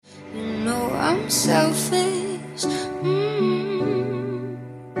I'm selfish,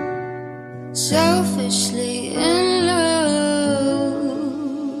 selfishly in love.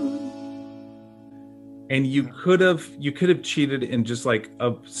 And you could have cheated in just like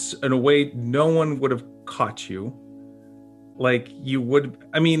in a way no one would have caught you. Like you would,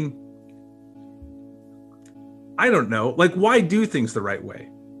 I mean, I don't know. Like, why do things the right way?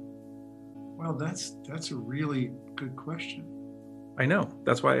 Well, that's a really good question. I know.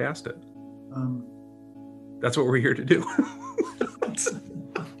 That's why I asked it. That's what we're here to do.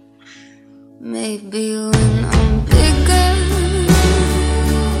 Maybe when I'm bigger,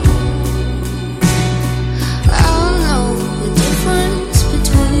 I'll know the difference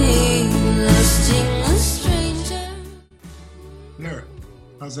between lusting a stranger. There.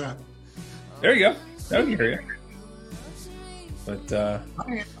 How's that? There you go. Now we can hear you. But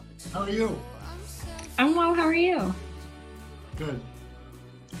Hi, how are you? I'm well, how are you? Good.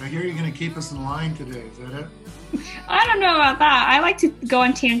 I hear you're going to keep us in line today. Is that it? I don't know about that. I like to go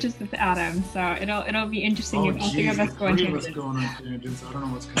on tangents with Adam, so it'll be interesting if all three of us go on tangents. Going on tangents. I don't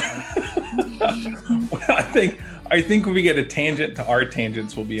know what's going on. well, I think when we get a tangent to our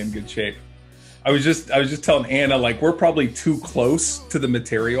tangents, we'll be in good shape. I was just telling Anna, like, we're probably too close to the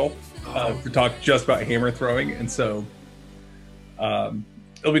material to talk just about hammer throwing, and so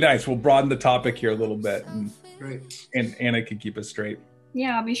it'll be nice. We'll broaden the topic here a little bit, Great. And Anna can keep us straight.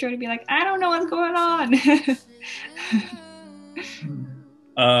 Yeah, I'll be sure to be like, I don't know what's going on.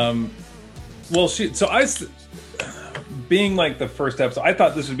 Well, so being like the first episode, I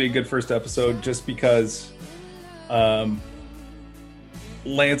thought this would be a good first episode just because, Lance,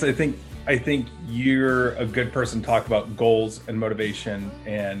 I think you're a good person to talk about goals and motivation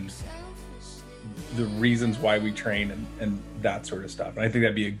and the reasons why we train and that sort of stuff. And I think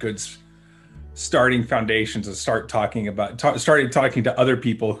that'd be a good starting foundation to start talking about, talking to other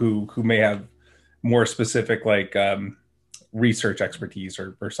people who may have more specific like research expertise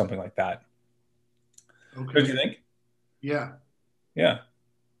or something like that. Okay. What do you think? Yeah. Yeah.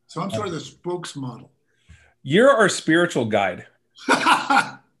 So I'm sort of the spokesmodel. You're our spiritual guide.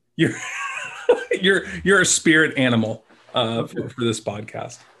 You're a spirit animal for this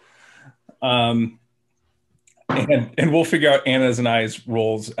podcast. And we'll figure out Anna's and I's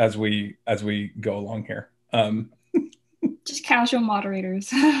roles as we go along here. Just casual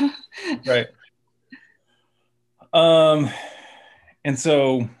moderators. Right. And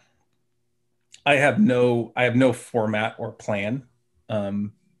so I have no format or plan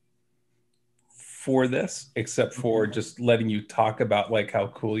for this except for just letting you talk about like how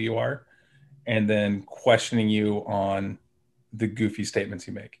cool you are and then questioning you on the goofy statements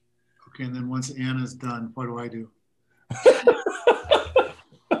you make. Okay, and then once Anna's done, what do I do?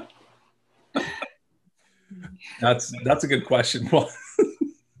 That's a good question. Well,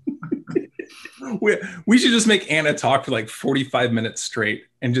 we should just make Anna talk for like 45 minutes straight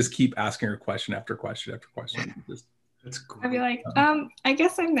and just keep asking her question after question after question. That's cool. I'd be like, I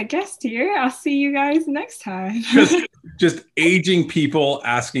guess I'm the guest here. I'll see you guys next time. just aging people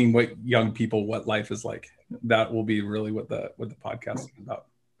asking young people what life is like. That will be really what the podcast is about.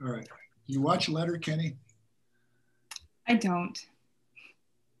 All right. You watch Letterkenny? I don't.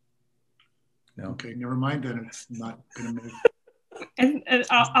 No. Okay, never mind then. It's not going to make. And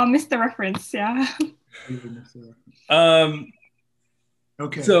I'll miss the reference. Yeah.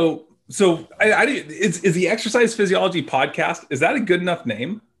 Okay. So is the Exercise Physiology Podcast, is that a good enough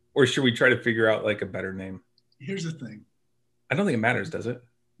name, or should we try to figure out like a better name? Here's the thing. I don't think it matters, does it?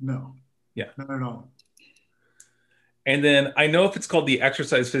 No. Yeah. Not at all. And then I know if it's called the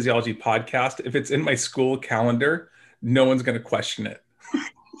Exercise Physiology Podcast, if it's in my school calendar, no one's going to question it.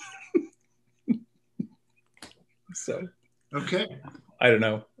 So, okay. I don't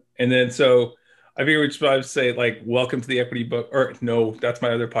know. And then, so I figured we'd probably say like, welcome to the Equity Book, or no, that's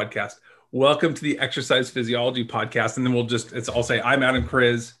my other podcast. Welcome to the Exercise Physiology Podcast. And then I'll say, I'm Adam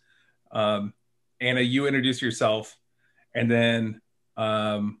Kriz. Anna, you introduce yourself. And then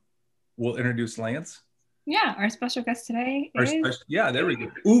we'll introduce Lance. Yeah, our special guest today yeah, there we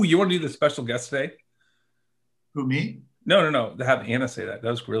go. Ooh, you want to do the special guest today? Who, me? No. Have Anna say that. That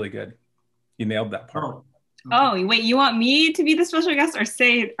was really good. You nailed that part. Oh. Oh, wait, you want me to be the special guest or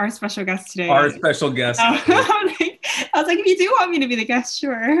say our special guest today? Our special guest. I was like, if you do want me to be the guest,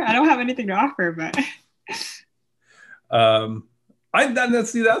 sure. I don't have anything to offer, but.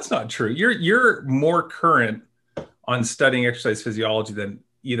 That's not true. You're more current on studying exercise physiology than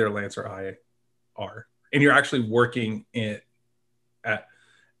either Lance or I are. And you're actually working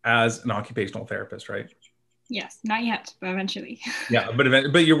as an occupational therapist, right? Yes, not yet, but eventually. Yeah,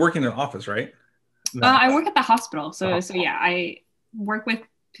 but you're working in an office, right? No. I work at the hospital, so yeah, I work with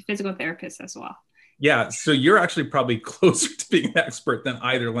physical therapist as well. Yeah, so you're actually probably closer to being an expert than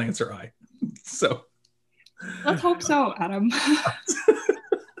either Lance or I. So let's hope so, Adam.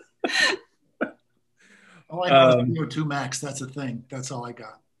 All I know is VO2 max. That's a thing. That's all I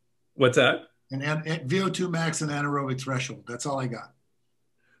got. What's that? And VO2 max and anaerobic threshold. That's all I got.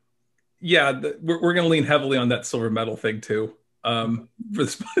 Yeah, we're going to lean heavily on that silver medal thing too. For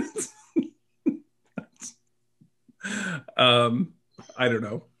this. I don't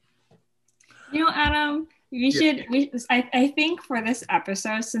know. Adam, I think for this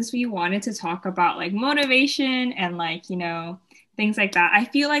episode, since we wanted to talk about like motivation and like, things like that, I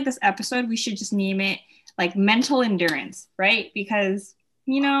feel like this episode, we should just name it like mental endurance, right? Because,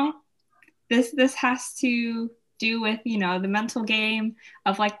 this has to do with, the mental game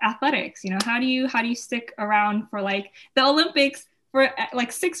of like athletics. How do you stick around for like the Olympics for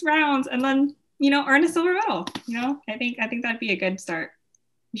like 6 rounds and then, earn a silver medal? I think that'd be a good start.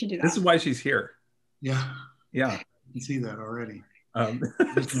 We should do that. This is why she's here. Yeah. Yeah. You see that already.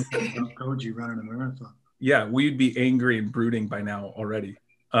 Koji running a marathon. Yeah, we'd be angry and brooding by now already.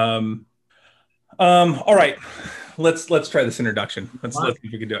 All right, let's try this introduction. Let's see if we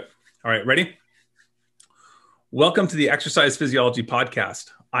can do it. All right, ready? Welcome to the Exercise Physiology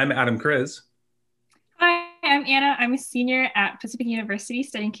Podcast. I'm Adam Kriz. Hi, I'm Anna. I'm a senior at Pacific University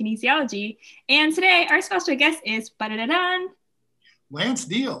studying kinesiology. And today our special guest is Lance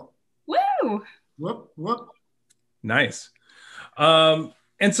Deal. Woo! Whoop. Nice.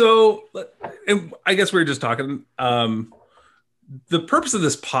 And so I guess we were just talking. The purpose of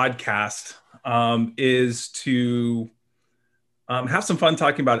this podcast is to have some fun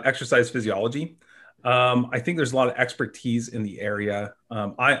talking about exercise physiology. I think there's a lot of expertise in the area.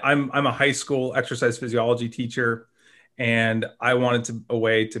 I'm a high school exercise physiology teacher, and I wanted a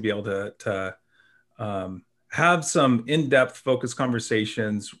way to be able to have some in-depth focused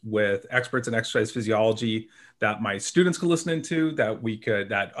conversations with experts in exercise physiology that my students can listen into,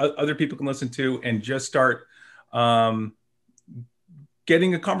 that other people can listen to, and just start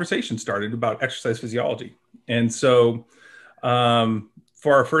getting a conversation started about exercise physiology. And so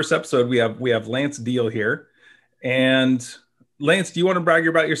for our first episode, we have Lance Deal here. And Lance, do you want to brag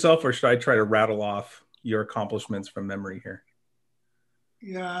about yourself, or should I try to rattle off your accomplishments from memory here?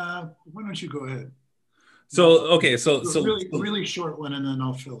 Yeah, why don't you go ahead? So really short one, and then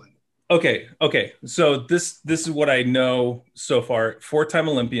I'll fill in. Okay. So this is what I know so far. 4-time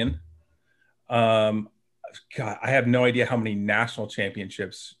Olympian. God, I have no idea how many national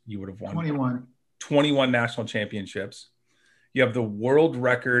championships you would have won. 21 national championships. You have the world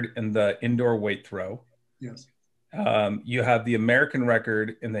record in the indoor weight throw. Yes. You have the American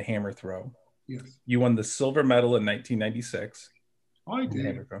record in the hammer throw. Yes. You won the silver medal in 1996. I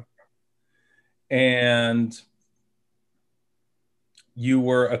did. And you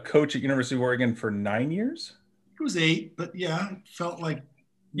were a coach at University of Oregon for 9 years? It was 8, but yeah, it felt like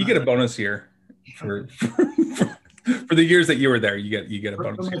you get a bonus year for the years that you were there. You get a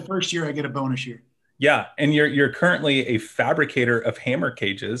bonus. For my first year, I get a bonus year. Yeah, and you're currently a fabricator of hammer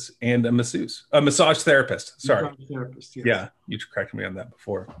cages and a massage therapist. Sorry, massage therapist. Yes. Yeah, you corrected me on that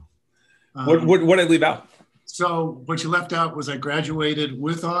before. What did I leave out? So what you left out was I graduated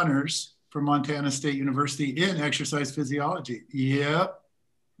with honors from Montana State University in exercise physiology. Yep.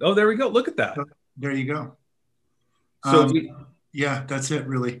 Oh, there we go. Look at that. There you go. So yeah, that's it,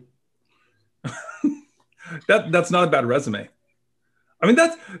 really. That's not a bad resume. I mean,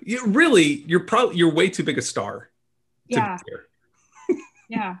 you're way too big a star. Yeah.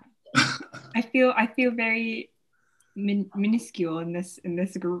 Yeah. I feel very minuscule in this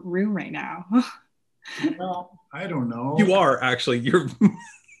room right now. Well, I don't know. You are actually. You're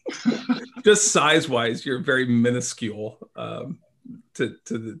just size wise. You're very minuscule.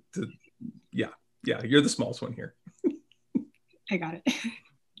 Yeah. You're the smallest one here. I got it.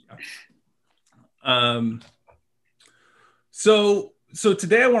 Yeah. So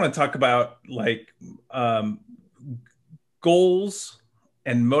today I want to talk about goals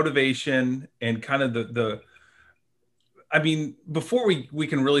and motivation and kind of before we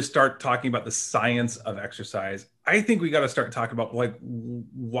can really start talking about the science of exercise, I think we got to start talking about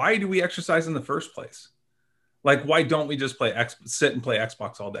why do we exercise in the first place? Why don't we just sit and play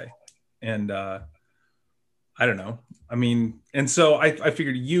Xbox all day? And I don't know. And so I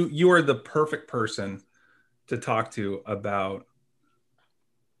figured you are the perfect person to talk to about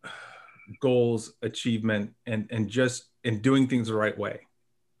goals, achievement, and just doing things the right way.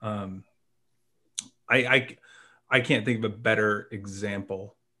 I can't think of a better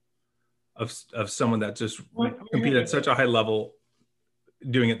example of someone that just competed at such a high level,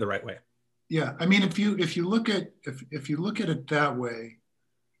 doing it the right way. Yeah, if you look at it that way,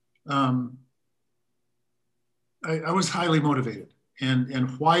 um, I was highly motivated,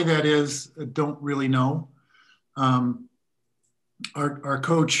 and why that is, I don't really know. Um, our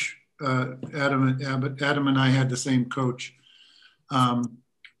coach, Adam and I had the same coach,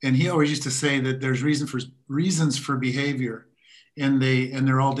 and he always used to say that there's reasons for behavior, and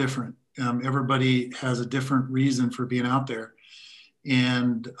they're all different. Everybody has a different reason for being out there,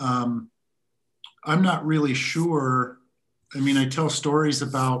 and I'm not really sure. I mean, I tell stories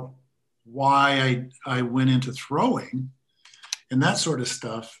about why I went into throwing and that sort of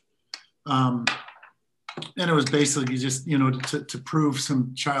stuff. And it was basically just, to prove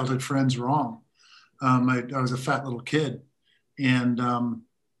some childhood friends wrong. I was a fat little kid. And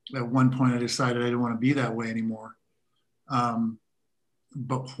at one point I decided I didn't want to be that way anymore.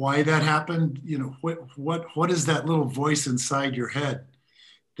 But why that happened, what is that little voice inside your head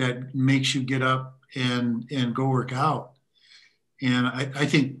that makes you get up and go work out? And I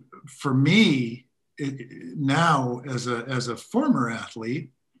think for me now, as a former athlete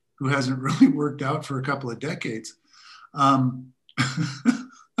who hasn't really worked out for a couple of decades, the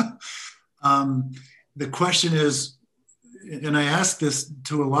question is, and I ask this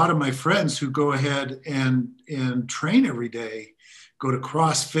to a lot of my friends who go ahead and train every day, go to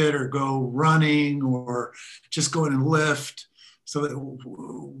CrossFit or go running or just go in and lift. So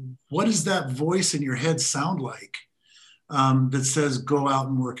what does that voice in your head sound like that says go out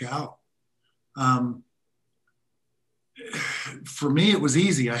and work out? For me, it was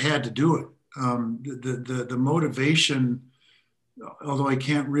easy. I had to do it. The motivation, although I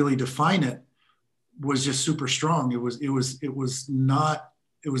can't really define it, was just super strong. It was not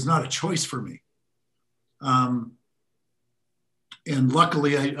a choice for me. And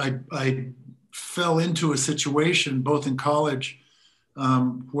luckily, I fell into a situation both in college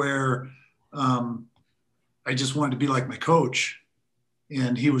where I just wanted to be like my coach,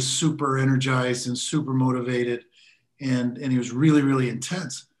 and he was super energized and super motivated, and he was really, really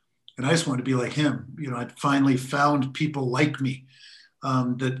intense. And I just wanted to be like him. I'd finally found people like me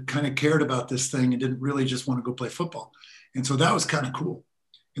that kind of cared about this thing and didn't really just want to go play football. And so that was kind of cool.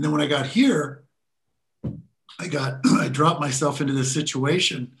 And then when I got here, I dropped myself into this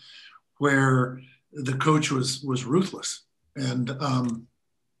situation where the coach was ruthless, and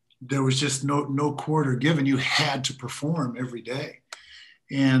there was just no quarter given. You had to perform every day.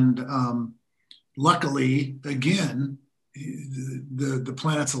 And luckily, again, the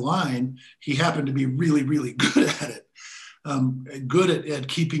planets align. He happened to be really, really good at it, good at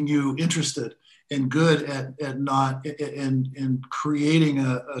keeping you interested, and good at not and creating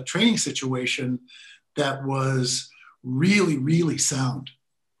a training situation that was really, really sound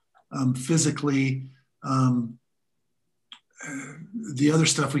physically. The other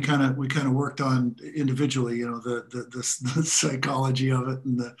stuff we kind of worked on individually, the psychology of it,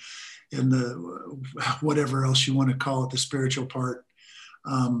 and the whatever else you want to call it, the spiritual part.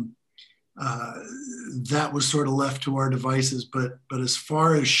 That was sort of left to our devices. But as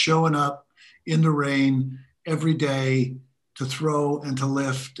far as showing up in the rain every day to throw and to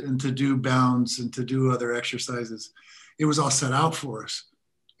lift and to do bounds and to do other exercises, it was all set out for us,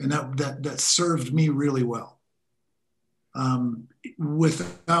 and that served me really well.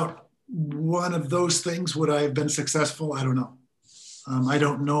 Without one of those things, would I have been successful? I don't know. I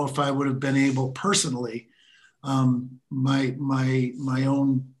don't know if I would have been able personally. My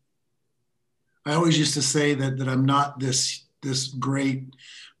own. I always used to say that I'm not this great,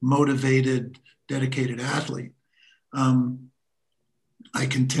 motivated, dedicated athlete. I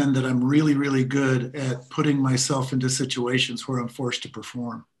contend that I'm really, really good at putting myself into situations where I'm forced to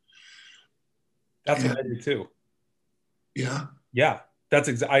perform. That's what I do too. Yeah. Yeah, that's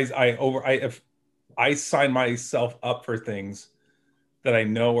if I sign myself up for things that I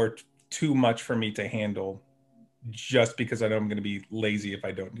know are too much for me to handle, just because I know I'm going to be lazy if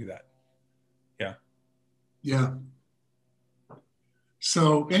I don't do that. Yeah. Yeah.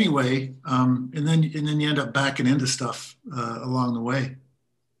 So anyway, and then you end up backing into stuff along the way,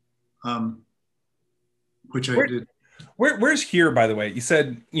 which I did. Where's here, by the way? You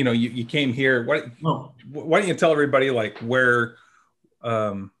said, you came here. Why don't you tell everybody like where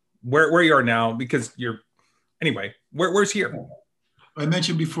you are now? Because where's here? I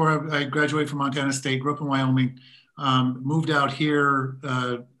mentioned before I graduated from Montana State, grew up in Wyoming, moved out here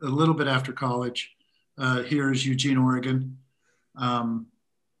a little bit after college. Here is Eugene, Oregon. I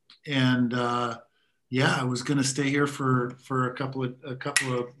was going to stay here for a couple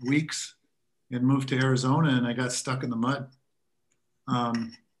of weeks and moved to Arizona, and I got stuck in the mud.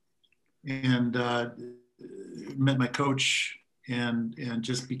 Met my coach and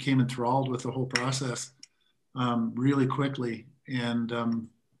just became enthralled with the whole process really quickly. And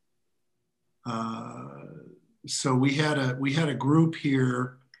So we had a group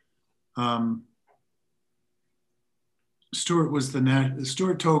here. Stuart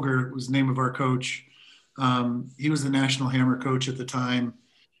Toger was the name of our coach. He was the national hammer coach at the time,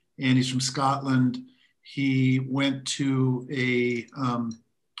 and he's from Scotland. He went to a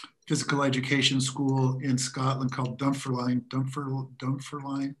physical education school in Scotland called Dunfermline,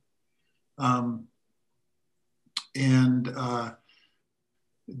 and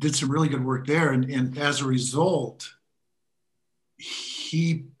did some really good work there. And as a result,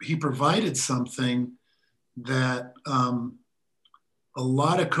 he provided something that a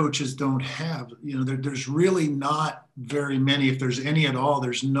lot of coaches don't have. You know, there's really not very many, if there's any at all.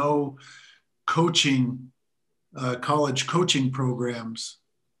 There's no coaching, college coaching programs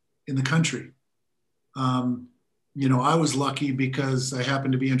in the country. You know, I was lucky because I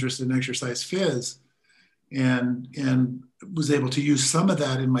happened to be interested in exercise phys, and was able to use some of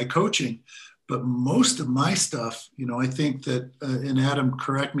that in my coaching. But most of my stuff, you know, I think that, and Adam,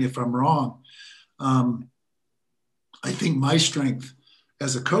 correct me if I'm wrong, I think my strength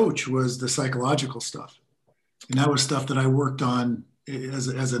as a coach was the psychological stuff. And that was stuff that I worked on as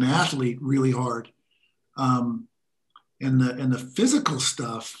an athlete really hard. And the physical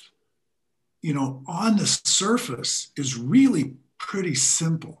stuff, you know, on the surface is really pretty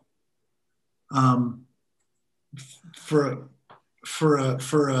simple. And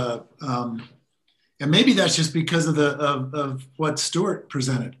maybe that's just because of what Stuart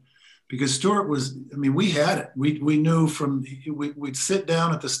presented. Because Stuart was, I mean, we had it. We knew we'd sit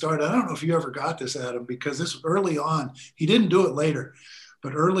down at the start. I don't know if you ever got this, Adam, because this early on, he didn't do it later,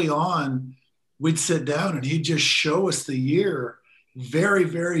 but early on, we'd sit down and he'd just show us the year very,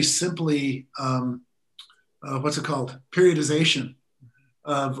 very simply, what's it called? Periodization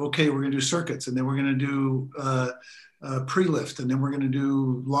of, okay, we're going to do circuits, and then we're going to do pre-lift, and then we're going to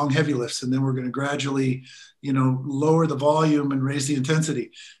do long heavy lifts, and then we're going to gradually, you know, lower the volume and raise the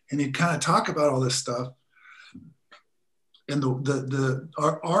intensity. And he'd kind of talk about all this stuff. And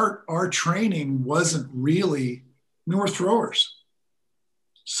our training wasn't really, I mean, we're throwers.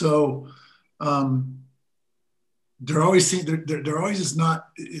 So there always is not,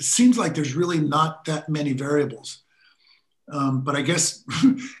 it seems like there's really not that many variables. But I guess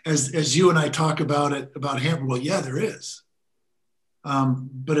as you and I talk about it, about hammer, well, yeah, there is.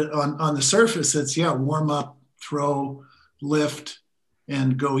 But on the surface, it's, yeah, warm up, throw, lift,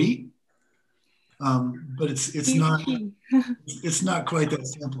 and go eat. But it's not quite that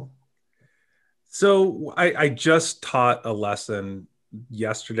simple. So I just taught a lesson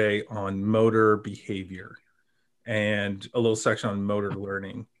yesterday on motor behavior and a little section on motor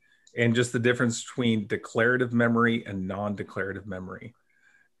learning, and just the difference between declarative memory and non-declarative memory.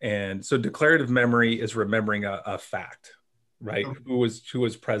 And so declarative memory is remembering a fact, right? Oh. Who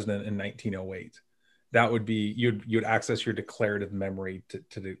was president in 1908. That would be, you'd access your declarative memory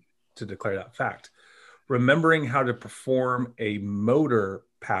to declare that fact. Remembering how to perform a motor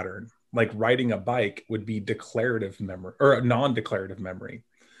pattern, like riding a bike, would be declarative memory or a non-declarative memory.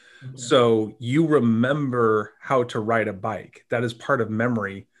 Okay. So you remember how to ride a bike. That is part of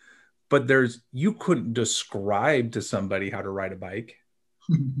memory. But you couldn't describe to somebody how to ride a bike,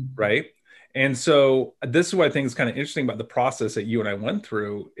 right? And so this is what I think is kind of interesting about the process that you and I went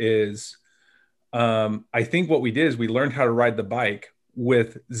through is, I think what we did is we learned how to ride the bike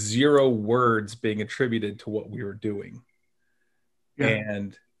with 0 words being attributed to what we were doing. Yeah.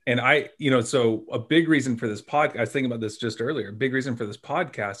 And I, you know, so a big reason for this podcast, I was thinking about this just earlier, a big reason for this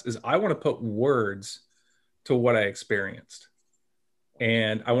podcast is I want to put words to what I experienced.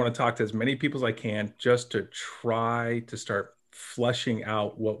 And I want to talk to as many people as I can just to try to start fleshing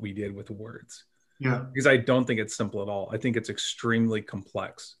out what we did with words. Yeah. Because I don't think it's simple at all. I think it's extremely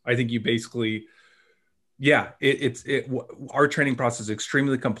complex. I think you basically, yeah, our training process is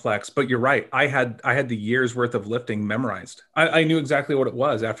extremely complex, but you're right. I had the year's worth of lifting memorized. I knew exactly what it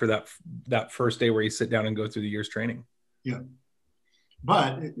was after that first day where you sit down and go through the year's training. Yeah.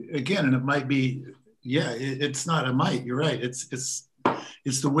 But again, and it might be, yeah, it's not a might, you're right.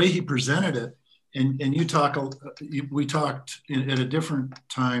 It's the way he presented it. And we talked at a different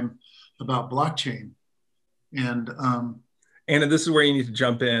time about blockchain. And Anna, this is where you need to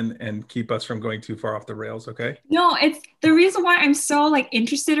jump in and keep us from going too far off the rails, okay? No, it's the reason why I'm so like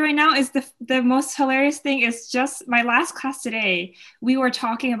interested right now is the most hilarious thing is just my last class today, we were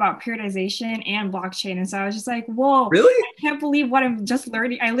talking about periodization and blockchain. And so I was just like, whoa, really? I can't believe what I'm just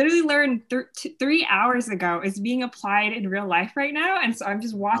learning. I literally learned 3 hours ago is being applied in real life right now. And so I'm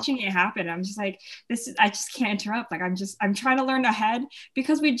just watching it happen. I'm just like, I just can't interrupt. Like I'm trying to learn ahead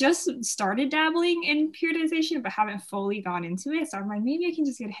because we just started dabbling in periodization, but haven't fully gone into it. So I'm like, maybe I can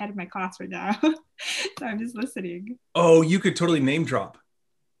just get ahead of my class right now. So I'm just listening. Oh, you could totally name drop.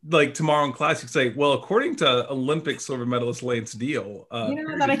 Like tomorrow in class, you could say, well, according to Olympic silver medalist Lance Deal,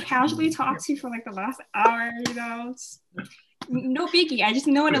 That I casually talked to for like the last hour, no biggie. I just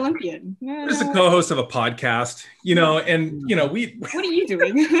know an Olympian. there's a co-host of a podcast, and What are you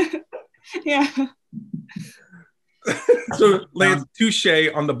doing? Yeah. So Lance, touche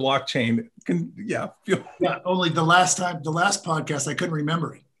on the blockchain. Only the last podcast, I couldn't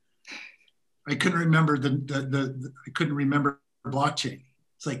remember it. I couldn't remember I couldn't remember blockchain.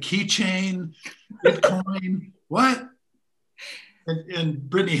 It's like keychain, Bitcoin, what? And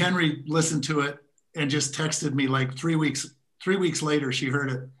Brittany Henry listened to it and just texted me like 3 weeks later. She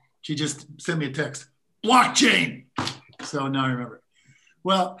heard it. She just sent me a text, blockchain. So now I remember it.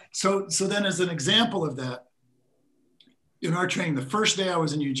 Well, so then as an example of that, in our training, the first day I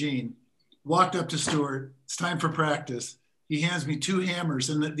was in Eugene, walked up to Stuart, it's time for practice. He hands me 2 hammers,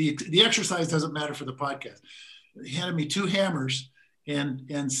 and the exercise doesn't matter for the podcast. He handed me 2 hammers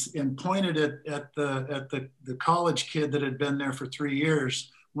and pointed it at the college kid that had been there for 3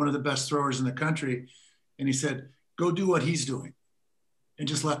 years, one of the best throwers in the country. And he said, go do what he's doing, and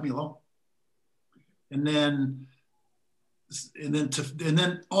just left me alone. And then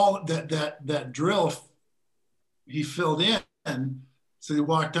all that drill he filled in. So he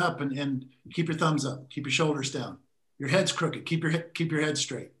walked up and keep your thumbs up, keep your shoulders down, your head's crooked, keep your head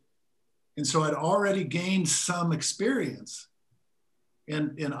straight. And so I'd already gained some experience,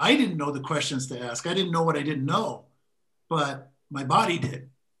 and I didn't know the questions to ask. I didn't know what I didn't know, but my body did.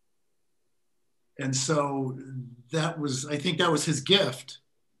 And so I think that was his gift.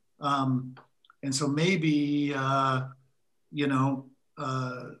 And so maybe,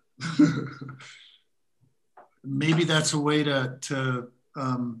 maybe that's a way to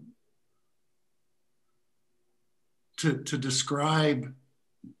describe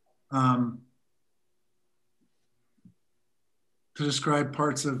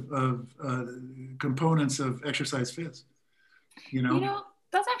parts of components of exercise phys.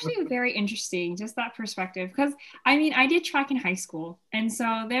 That's actually very interesting, just that perspective. Because I did track in high school, and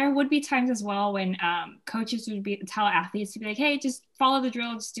so there would be times as well when coaches would tell athletes to be like, "Hey, just follow the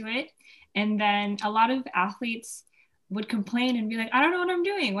drill, just do it." And then a lot of athletes would complain and be like, "I don't know what I'm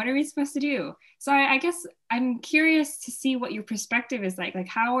doing. What are we supposed to do?" So I guess I'm curious to see what your perspective is like. Like,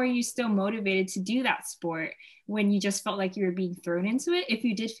 how are you still motivated to do that sport when you just felt like you were being thrown into it, if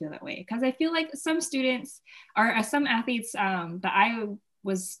you did feel that way? Because I feel like some students or some athletes that I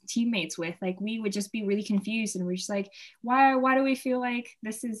was teammates with, like, we would just be really confused, and we're just like, why do we feel like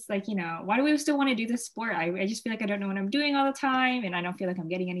this is like, why do we still want to do this sport? I just feel like I don't know what I'm doing all the time, and I don't feel like I'm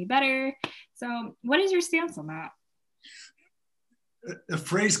getting any better. So what is your stance on that? A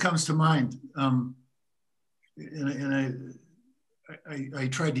phrase comes to mind, and I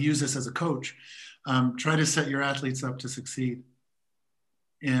tried to use this as a coach. Try to set your athletes up to succeed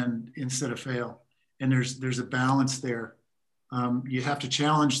and instead of fail. And there's a balance there. You have to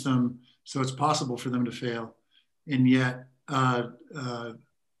challenge them so it's possible for them to fail. And yet the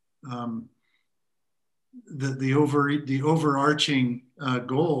overarching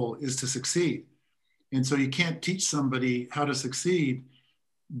goal is to succeed. And so you can't teach somebody how to succeed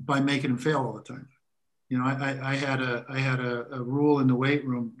by making them fail all the time. I had a rule in the weight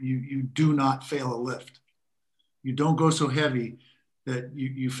room. You do not fail a lift. You don't go so heavy that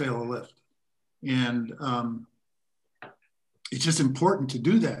you fail a lift. And it's just important to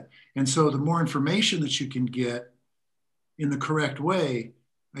do that. And so the more information that you can get in the correct way,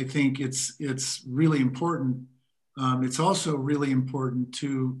 I think it's really important. It's also really important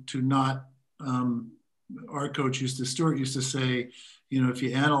to not, our coach Stuart used to say, if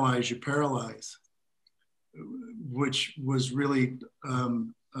you analyze, you paralyze, which was really,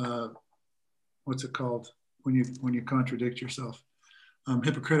 what's it called when you contradict yourself?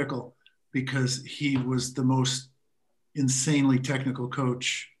 Hypocritical, because he was the most insanely technical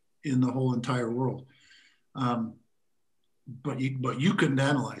coach in the whole entire world. But you couldn't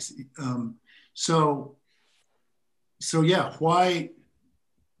analyze. So yeah, why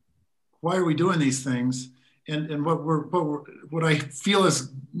are we doing these things? And what I feel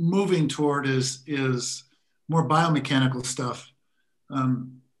is moving toward is more biomechanical stuff.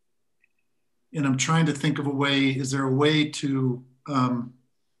 And I'm trying to think of a way. Is there a way to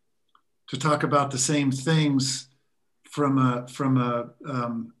talk about the same things from a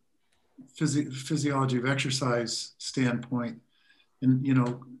physiology of exercise standpoint? And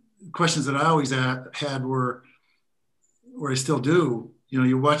questions that I always had were, or I still do.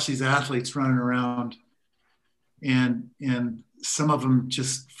 You watch these athletes running around, and some of them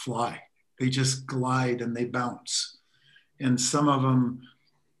just fly. They just glide and they bounce. and some of them,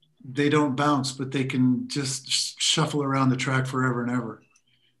 they don't bounce, but they can just shuffle around the track forever and ever.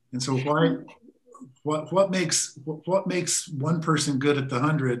 And so what makes one person good at the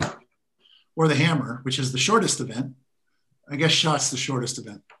 100 or the hammer, which is the shortest event? I guess shot's the shortest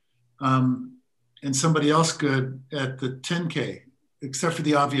event. And somebody else good at the 10K, except for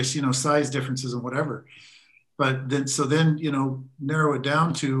the obvious, size differences and whatever. But then, narrow it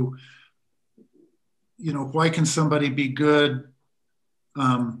down to, why can somebody be good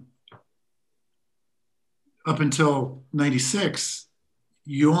up until 96?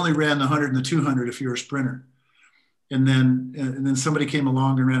 You only ran the 100 and the 200 if you're a sprinter. And then somebody came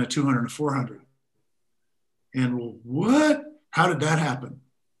along and ran a 200 and a 400. And what? How did that happen?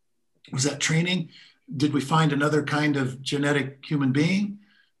 Was that training? Did we find another kind of genetic human being?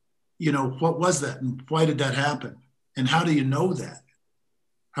 What was that? And why did that happen? And how do you know that?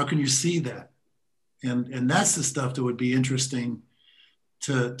 How can you see that? And that's the stuff that would be interesting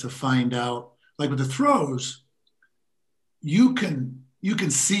to find out. Like with the throws, you can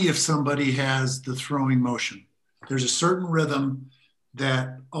see if somebody has the throwing motion. There's a certain rhythm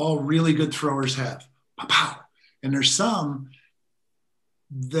that all really good throwers have. Pow. And there's some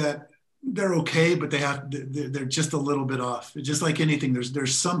that they're okay, but they're just a little bit off. It's just like anything.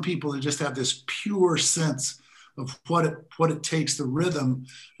 There's some people that just have this pure sense of what it takes, the rhythm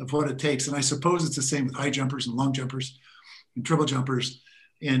of what it takes. And I suppose it's the same with high jumpers and long jumpers and triple jumpers.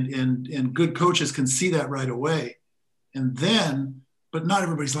 And good coaches can see that right away. And then, but not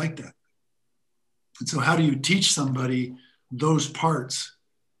everybody's like that. And so how do you teach somebody those parts?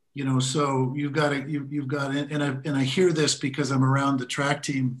 So you've got to, and I hear this because I'm around the track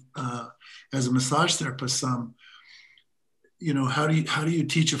team as a massage therapist. Some, how do you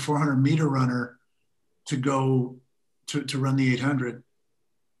teach a 400 meter runner to go to run the 800?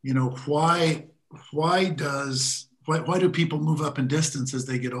 Why do people move up in distance as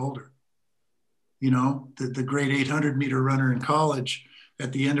they get older? The great 800 meter runner in college,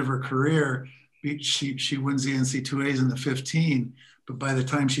 at the end of her career, she wins the NC2As in the 15. But by the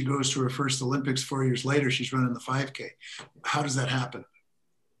time she goes to her first Olympics 4 years later, she's running the 5K. How does that happen?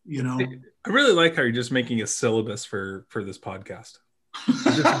 I really like how you're just making a syllabus for this podcast.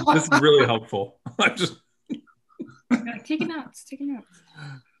 This is really helpful. I'm just taking notes.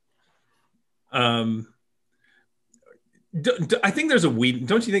 I think there's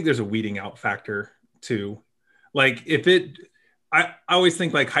don't you think there's a weeding out factor too? Like I always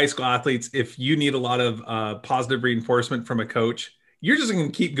think like high school athletes, if you need a lot of positive reinforcement from a coach, you're just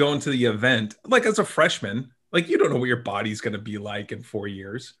going to keep going to the event. Like as a freshman, like you don't know what your body's going to be like in 4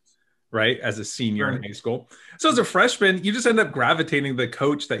 years, right? As a senior in high school. So as a freshman, you just end up gravitating the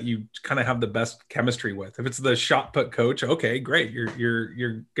coach that you kind of have the best chemistry with. If it's the shot put coach, okay, great. You're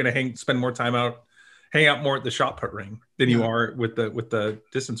going to spend more time hang out more at the shot put ring than you are with the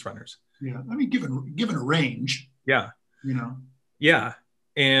distance runners. Yeah. I mean, given a range. Yeah. Yeah.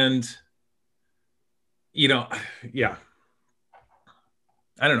 And, yeah.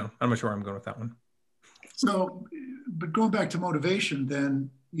 I don't know. I'm not sure where I'm going with that one. So, but going back to motivation, then,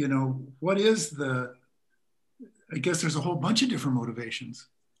 what is I guess there's a whole bunch of different motivations,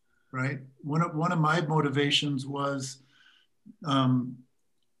 right? One of my motivations was, I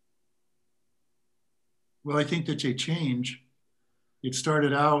think that they change. It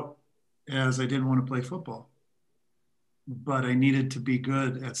started out as I didn't want to play football, but I needed to be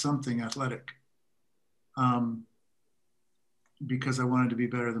good at something athletic. Because I wanted to be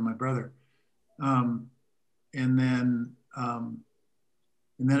better than my brother. And then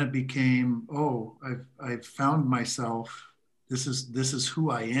it became, I've found myself. This is who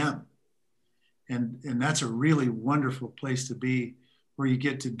I am. And that's a really wonderful place to be, where you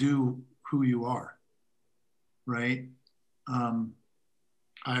get to do who you are. Right.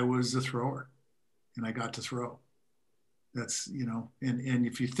 I was a thrower and I got to throw. That's, and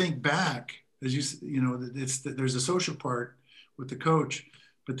if you think back, as there's a social part with the coach,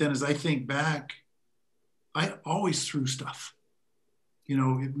 but then as I think back, I always threw stuff.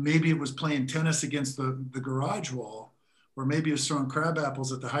 Maybe it was playing tennis against the garage wall, or maybe it was throwing crab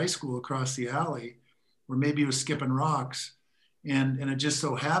apples at the high school across the alley, or maybe it was skipping rocks. And it just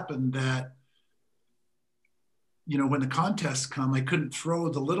so happened that, when the contests come, I couldn't throw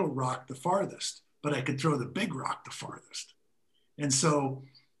the little rock the farthest, but I could throw the big rock the farthest. And so,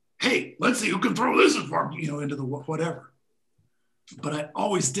 hey, let's see who can throw this as far, into the whatever. But I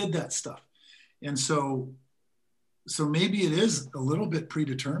always did that stuff. And so maybe it is a little bit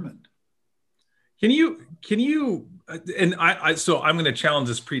predetermined. Can you, and so I'm going to challenge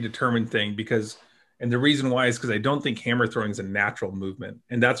this predetermined thing and the reason why is because I don't think hammer throwing is a natural movement.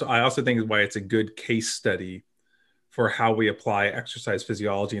 And I also think is why it's a good case study for how we apply exercise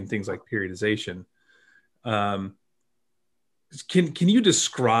physiology and things like periodization. Can you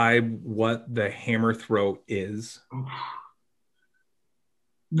describe what the hammer throw is?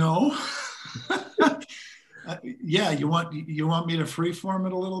 No. Yeah, you want me to freeform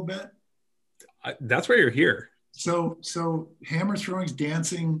it a little bit? That's why you're here. So hammer throwing is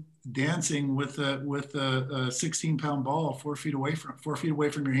dancing with a 16-pound ball 4 feet away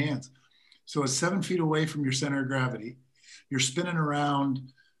from your hands. So it's 7 feet away from your center of gravity. You're spinning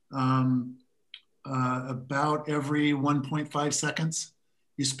around about every 1.5 seconds.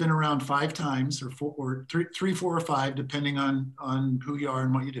 You spin around 5 times, or three, 4, or 5, depending on who you are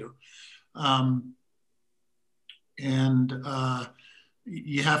and what you do.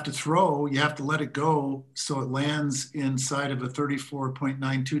 You have to throw, you have to let it go so it lands inside of a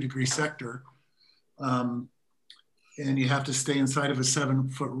 34.92 degree sector. And you have to stay inside of a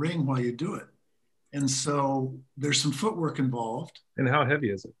 7-foot ring while you do it. And so there's some footwork involved. And how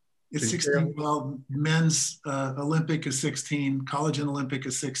heavy is it? It's 16. Well, men's Olympic is 16, college and Olympic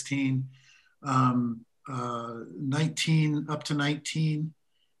is 16, 19 up to 19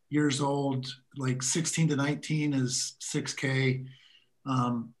 years old, like 16 to 19 is 6K.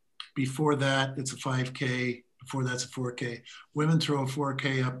 Before that, it's a 5K. Before that's a 4K. Women throw a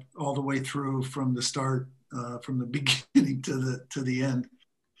 4K up all the way through from the start, from the beginning to the end,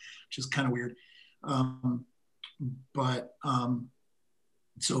 which is kind of weird.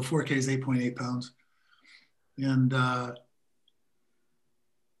 So 4K is 8.8 pounds, and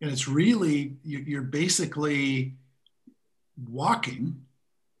it's really you're basically walking.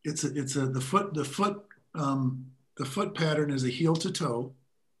 The foot pattern is a heel to toe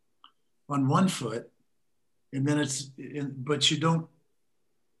on one foot, and then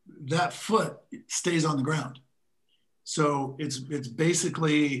that foot stays on the ground. So it's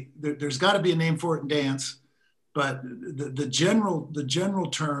basically, there's got to be a name for it in dance, but the general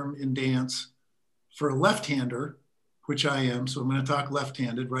term in dance for a left-hander, which I am, so I'm going to talk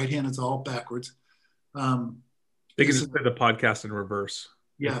left-handed. Right-handed is all backwards. They can just play the podcast in reverse.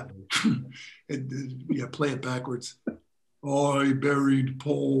 Yeah. Yeah, play it backwards. I buried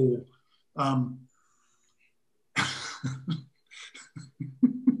pole.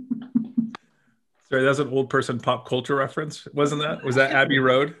 Sorry, that's an old person pop culture reference, wasn't that? Was that Abbey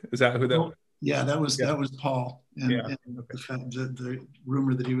Road? Is that who that was? Yeah, that was Paul. And, yeah. and the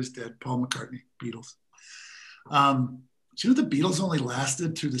rumor that he was dead, Paul McCartney, Beatles. Do you know the Beatles only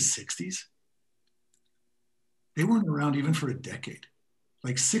lasted through the 60s? They weren't around even for a decade,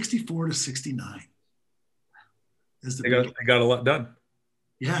 like 64 to 69. They got a lot done.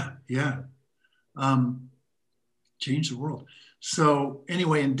 Yeah. Changed the world. So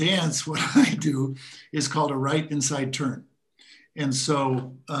anyway, in dance, what I do is called a right inside turn. And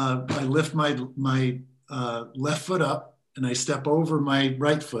so I lift my left foot up and I step over my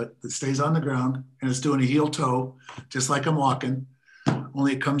right foot that stays on the ground, and it's doing a heel toe, just like I'm walking,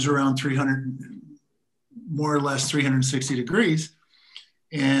 only it comes around 300, more or less 360 degrees,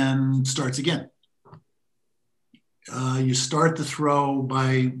 and starts again. You start the throw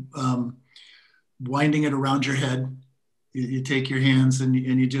by winding it around your head. You take your hands and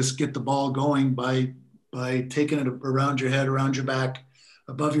you just get the ball going by taking it around your head, around your back,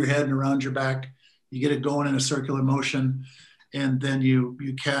 above your head and around your back. You get it going in a circular motion, and then you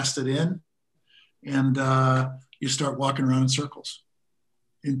cast it in, and you start walking around in circles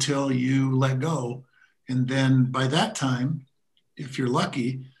until you let go. And then by that time, if you're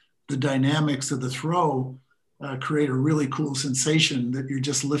lucky, the dynamics of the throw create a really cool sensation that you're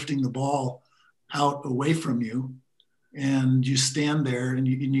just lifting the ball out away from you, and you stand there and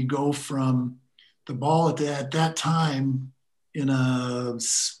you go from the ball at that time in a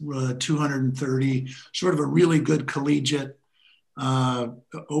 230, sort of a really good collegiate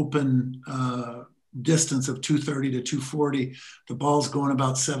open distance of 230 to 240. The ball's going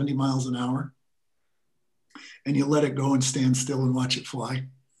about 70 miles an hour, and you let it go and stand still and watch it fly.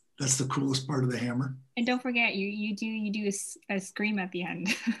 That's the coolest part of the hammer. And don't forget, you do a scream at the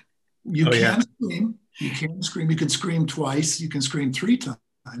end. You can scream. You can scream. You can scream twice. You can scream 3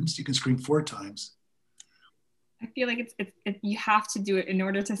 times. You can scream 4 times. I feel like it's you have to do it in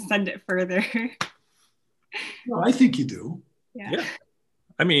order to send it further. Well, I think you do. Yeah.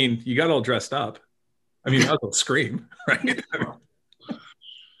 I mean, you got all dressed up. I mean, you will scream, right?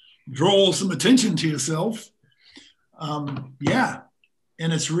 Draw some attention to yourself. Yeah.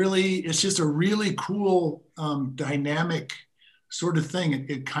 And it's just a really cool dynamic sort of thing.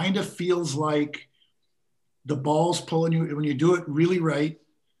 It kind of feels like the ball's pulling you, when you do it really right,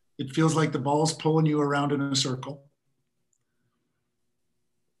 it feels like the ball's pulling you around in a circle.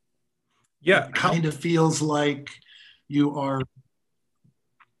 Yeah. It kind of feels like you are,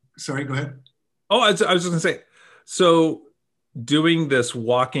 sorry, go ahead. Oh, I was just gonna say, so doing this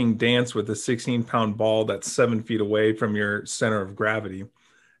walking dance with a 16-pound ball that's 7 feet away from your center of gravity,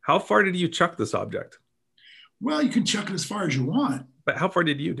 how far did you chuck this object? Well, you can chuck it as far as you want. But how far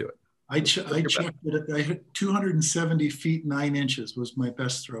did you do it? I chucked it. I hit 270 feet 9 inches was my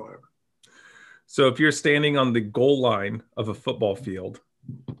best throw ever. So if you're standing on the goal line of a football field,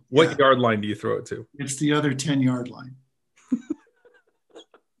 what yard line do you throw it to? It's the other 10-yard line.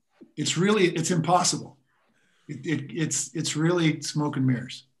 It's impossible. It's really smoke and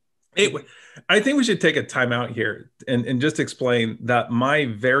mirrors. I think we should take a time out here and just explain that my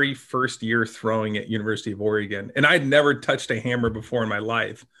very first year throwing at University of Oregon, and I'd never touched a hammer before in my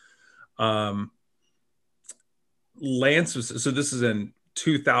life. Lance was, so this is in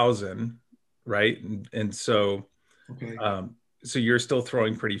 2000, right? And so, okay. So you're still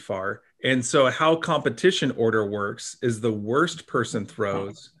throwing pretty far. And so how competition order works is the worst person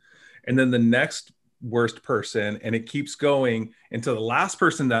throws, and then the next worst person, and it keeps going until the last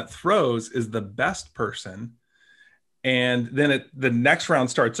person that throws is the best person, and then the next round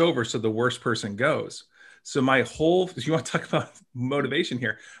starts over, so the worst person goes. So if you want to talk about motivation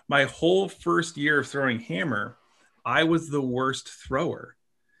here, my whole first year of throwing hammer, I was the worst thrower,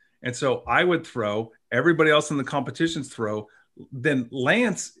 and so I would throw, everybody else in the competitions throw, then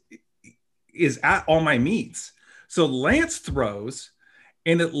Lance is at all my meets, so Lance throws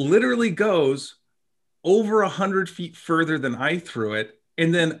and it literally goes over 100 feet further than I threw it.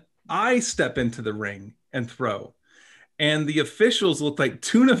 And then I step into the ring and throw. And the officials look like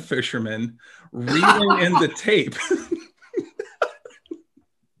tuna fishermen reeling in the tape.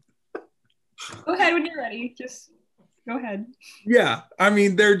 Go ahead when you're ready. Just go ahead. Yeah. I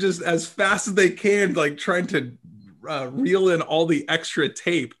mean, they're just as fast as they can, like trying to reel in all the extra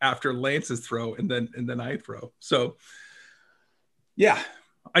tape after Lance's throw. And then I throw. So yeah,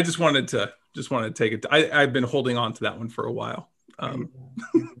 I just wanted to take it. I've been holding on to that one for a while.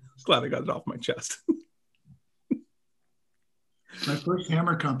 Glad I got it off my chest. My first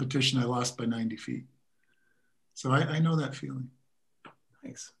hammer competition, I lost by 90 feet. So I know that feeling.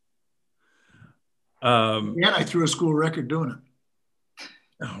 Thanks. And I threw a school record doing it.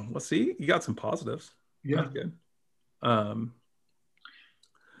 Oh, well, see, you got some positives. Yeah. That's good.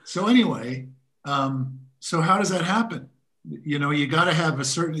 So anyway, so how does that happen? You know, you got to have a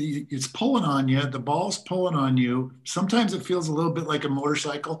certain, it's pulling on you, the ball's pulling on you. Sometimes it feels a little bit like a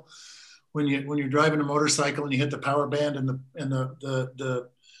motorcycle when you're driving a motorcycle and you hit the power band and the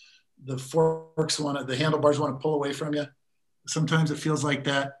forks the handlebars want to pull away from you. Sometimes it feels like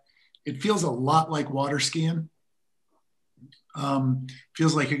that. It feels a lot like water skiing.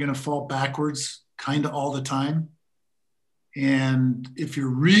 Feels like you're going to fall backwards kind of all the time. And if you're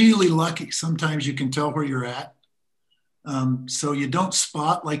really lucky, sometimes you can tell where you're at. So you don't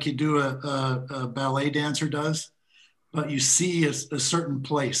spot like you do a ballet dancer does, but you see a certain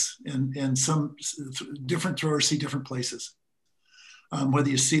place, and some different throwers see different places. Whether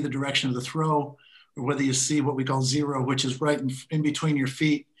you see the direction of the throw or whether you see what we call zero, which is right in between your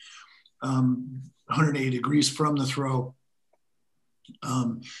feet, 180 degrees from the throw.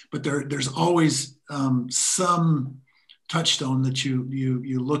 But there's always some touchstone that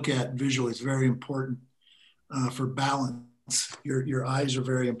you look at visually. It's very important. For balance, your eyes are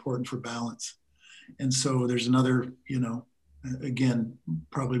very important for balance. And so there's another, again,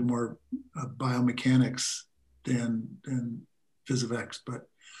 probably more biomechanics than phys of X, but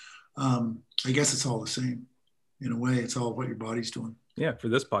I guess it's all the same. In a way, it's all what your body's doing. Yeah, for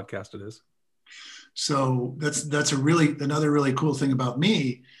this podcast it is. So that's another really cool thing about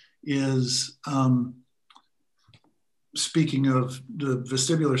me is speaking of the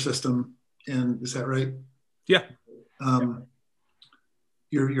vestibular system, and is that right? Yeah.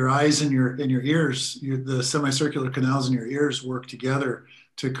 Your eyes and your ears, the semicircular canals in your ears work together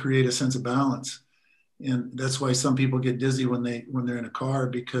to create a sense of balance, and that's why some people get dizzy when they're in a car,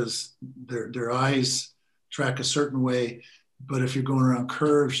 because their eyes track a certain way, but if you're going around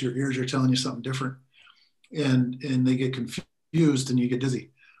curves, your ears are telling you something different, and they get confused and you get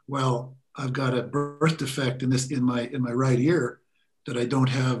dizzy. Well, I've got a birth defect in my right ear that I don't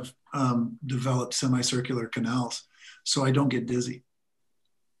have developed semicircular canals, so I don't get dizzy,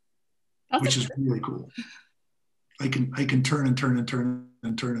 which is really cool. I can turn and turn and turn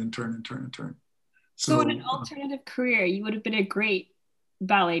and turn and turn and turn and turn. So in an alternative career, you would have been a great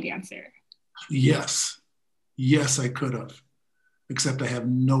ballet dancer. Yes, I could have, except I have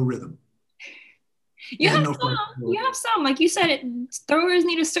no rhythm. You have some, like you said, throwers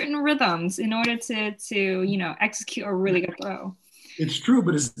need a certain rhythms in order to execute a really good throw. It's true,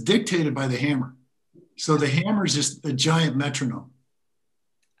 but it's dictated by the hammer. So the hammer is just a giant metronome.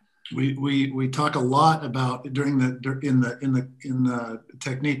 We talk a lot about in the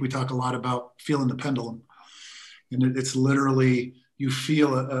technique. We talk a lot about feeling the pendulum, and it's literally you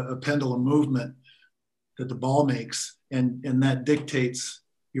feel a pendulum movement that the ball makes, and that dictates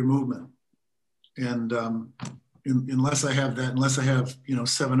your movement. And unless I have that, unless I have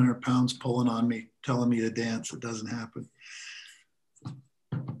 700 pounds pulling on me, telling me to dance, it doesn't happen.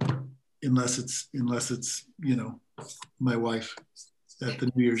 Unless it's my wife at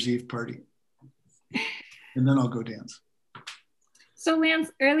the New Year's Eve party, and then I'll go dance. So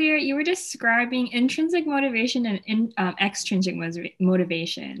Lance, earlier you were describing intrinsic motivation and extrinsic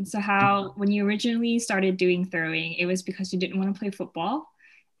motivation. So how when you originally started doing throwing, it was because you didn't want to play football.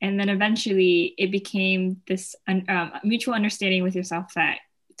 And then eventually it became this mutual understanding with yourself that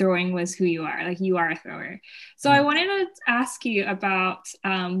throwing was who you are, like you are a thrower. So I wanted to ask you about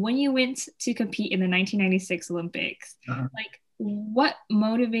when you went to compete in the 1996 Olympics, like what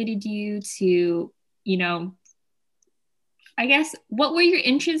motivated you to, I guess, what were your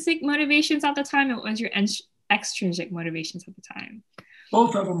intrinsic motivations at the time and what was your extrinsic motivations at the time?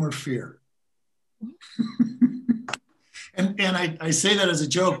 Both of them were fear. And I say that as a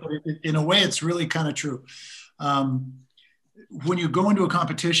joke, but in a way it's really kind of true. When you go into a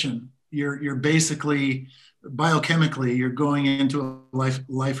competition, you're basically, biochemically, you're going into a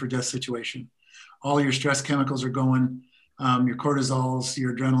life or death situation. All your stress chemicals are going, your cortisols,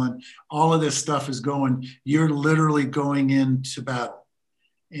 your adrenaline, all of this stuff is going. You're literally going into battle.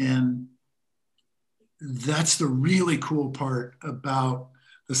 And that's the really cool part about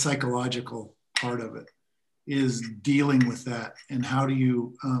the psychological part of it, is dealing with that. And how do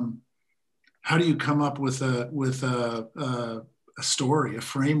you come up with a story, a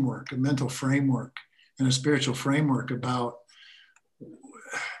framework, a mental framework, and a spiritual framework about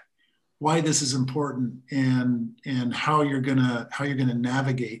why this is important and how you're gonna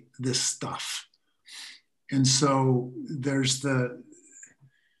navigate this stuff. And so there's the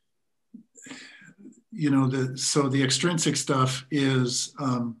extrinsic stuff is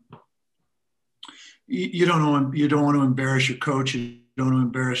you don't want to embarrass your coach. You don't want to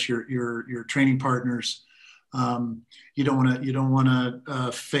embarrass your training partners. You don't want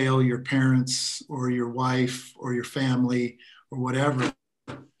to fail your parents or your wife or your family or whatever.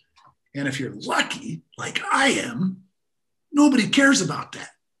 And if you're lucky, like I am, nobody cares about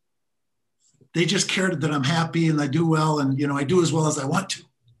that. They just care that I'm happy and I do well, and I do as well as I want to,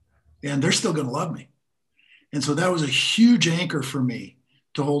 and they're still going to love me. And so that was a huge anchor for me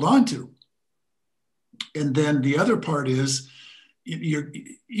to hold on to. And then the other part is,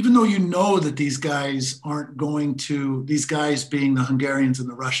 even though you know that these guys aren't going to, these guys being the Hungarians and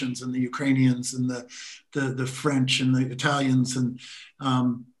the Russians and the Ukrainians and the French and the Italians, and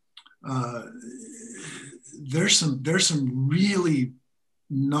there's some really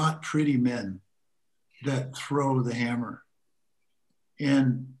not pretty men that throw the hammer,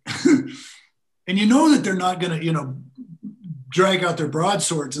 and and that they're not going to drag out their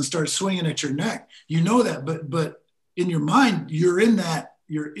broadswords and start swinging at your neck. That, but in your mind, you're in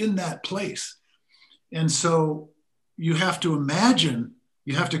that place. And so you have to imagine,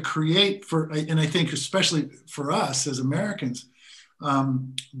 you have to create and I think especially for us as Americans,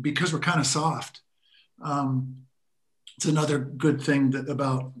 because we're kind of soft. It's another good thing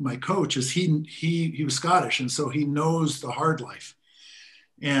about my coach is he was Scottish, and so he knows the hard life.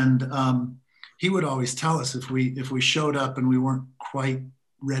 And he would always tell us if we showed up and we weren't quite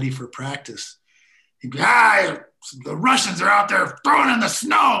ready for practice, he'd be, the Russians are out there throwing in the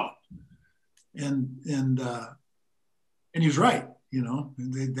snow. And he was right.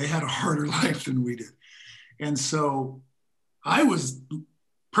 They had a harder life than we did. And so I was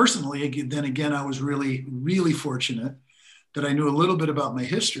personally, I was really, really fortunate that I knew a little bit about my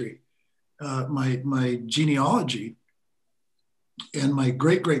history, my genealogy, and my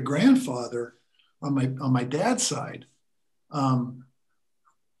great-great-grandfather on my dad's side.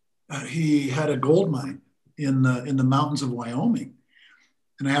 He had a gold mine in the mountains of Wyoming.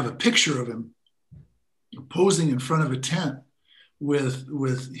 And I have a picture of him posing in front of a tent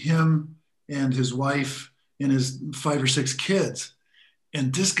with him and his wife and his 5 or 6 kids.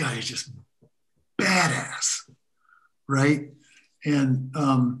 And this guy is just badass, right? And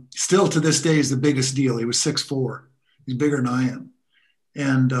still to this day is the biggest deal. He was 6'4". He's bigger than I am.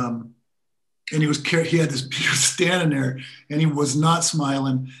 And he was standing there and he was not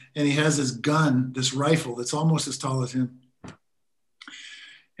smiling. And he has this gun, this rifle that's almost as tall as him.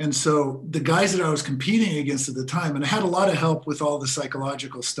 And so the guys that I was competing against at the time, and I had a lot of help with all the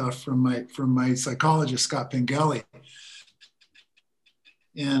psychological stuff from my psychologist, Scott Pengelly.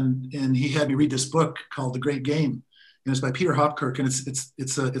 and he had me read this book called The Great Game, and it's by Peter Hopkirk, and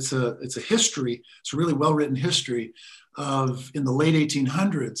it's a history. It's a really well written history of, in the late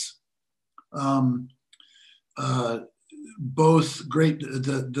 1800s, both the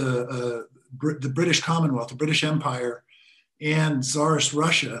British Commonwealth, the British Empire, and Tsarist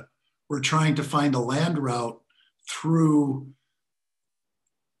Russia were trying to find a land route through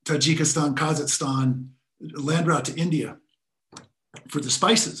Tajikistan, Kazakhstan, land route to India for the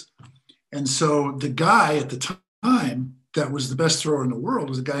spices. And so the guy at the time that was the best thrower in the world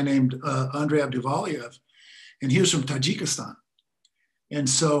was a guy named Andrei Abduvaliev, and he was from Tajikistan. And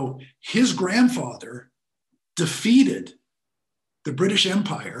so his grandfather defeated the British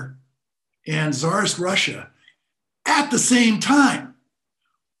Empire and Tsarist Russia at the same time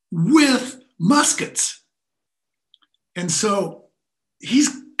with muskets. And so he's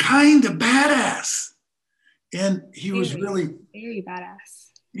kind of badass. And he was really very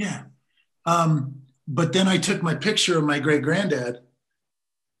badass. Yeah. But then I took my picture of my great granddad,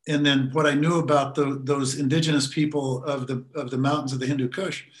 and then what I knew about those indigenous people of the mountains of the Hindu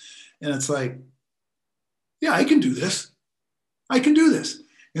Kush. And it's like, yeah, I can do this. I can do this.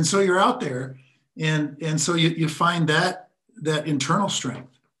 And so you're out there, and so you find that internal strength.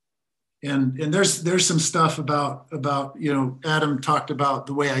 And there's some stuff about, you know, Adam talked about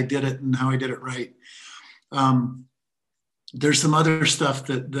the way I did it and how I did it right. There's some other stuff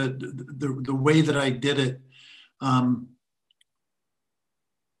that the way that I did it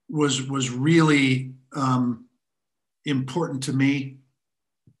was really important to me.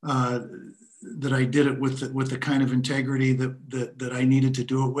 That I did it with the kind of integrity that I needed to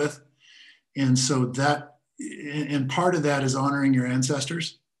do it with, and so that, and part of that is honoring your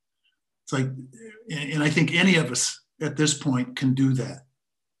ancestors. It's like, and I think any of us at this point can do that,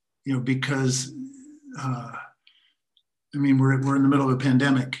 you know, because I mean, we're in the middle of a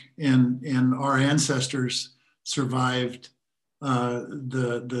pandemic, and our ancestors survived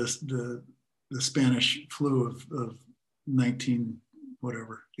the Spanish flu of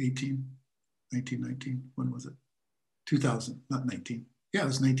 1919. When was it? 2000, not 19. Yeah, it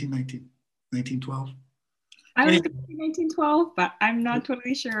was 1919, 1912. I was thinking 1912, but I'm not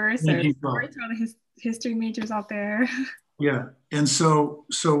totally sure. So sorry to all the history majors out there. Yeah, and so,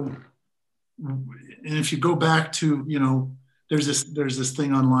 and if you go back to, you know, there's this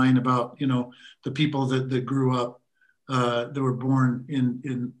thing online about, you know, the people that grew up, that were born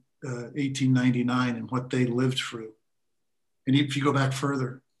in 1899 and what they lived through. And if you go back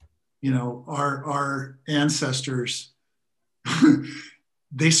further, you know, our ancestors,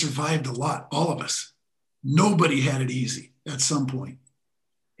 they survived a lot, all of us. Nobody had it easy at some point.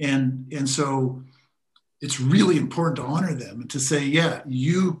 And so it's really important to honor them and to say, yeah,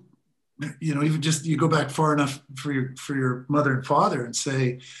 you know, even just, you go back far enough for your mother and father and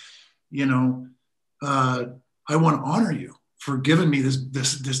say, you know, I want to honor you for giving me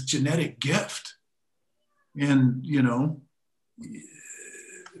this genetic gift. And, you know,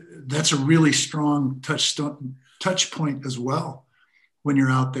 that's a really strong touch point as well when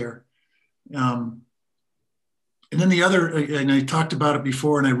you're out there. And then the other, and I talked about it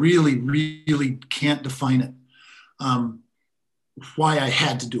before, and I really, really can't define it, why I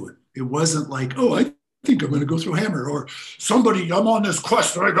had to do it. It wasn't like, oh, I think I'm going to go through Hammer, or somebody, I'm on this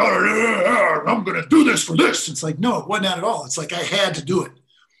quest and I'm going to do this for this. It's like, no, it wasn't that at all. It's like I had to do it.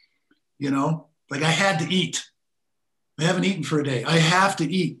 You know, like I had to eat. I haven't eaten for a day. I have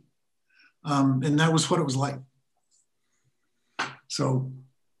to eat. And that was what it was like. So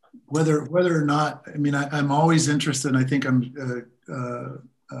whether or not, I mean, I'm always interested, and I think I'm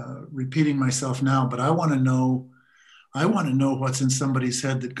repeating myself now, but I want to know what's in somebody's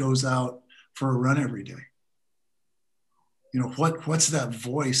head that goes out for a run every day. You know, what's that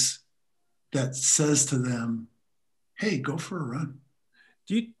voice that says to them, hey, go for a run?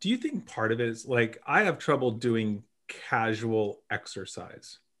 Do you think part of it is, like, I have trouble doing casual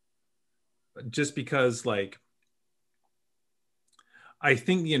exercise just because, like, I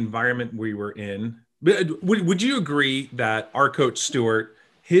think the environment we were in, would you agree that our coach Stuart,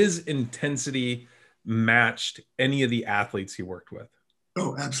 his intensity matched any of the athletes he worked with?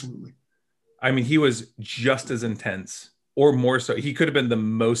 Oh, absolutely. I mean, he was just as intense, or more so. He could have been the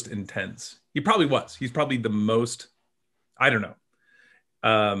most intense. He probably was. He's probably the most, I don't know.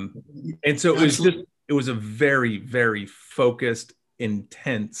 And so it was a very, very focused,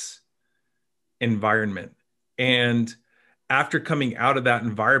 intense environment. And after coming out of that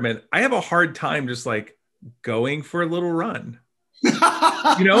environment, I have a hard time just like going for a little run.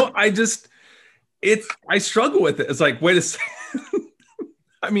 You know, I struggle with it. It's like, wait a second.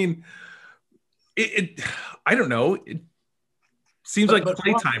 I mean, I don't know. Seems But- like but-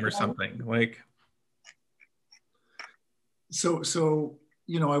 playtime or something. Like, So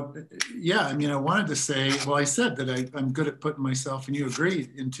I mean, I wanted to say, well, I said that I'm good at putting myself, and you agree,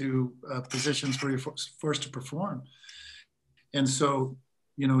 into positions where you're forced to perform. And so,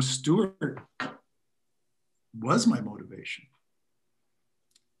 Stuart was my motivation.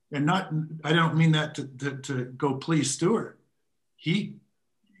 And I don't mean that to go please Stuart. He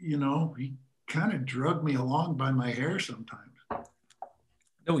kind of drug me along by my hair sometimes.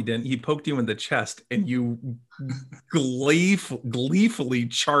 no, he didn't. He poked you in the chest and you gleefully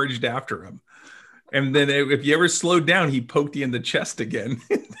charged after him. And then if you ever slowed down, he poked you in the chest again.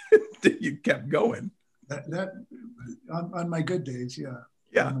 You kept going. That on my good days, yeah.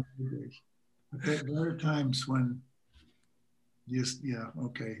 Yeah. On my good days. But there are times when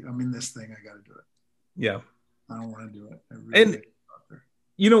okay, I'm in this thing, I got to do it. Yeah. I don't want to do it. I really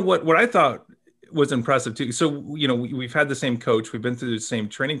You know what I thought was impressive too. So, we've had the same coach, we've been through the same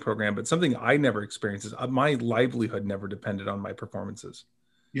training program, but something I never experienced is my livelihood never depended on my performances.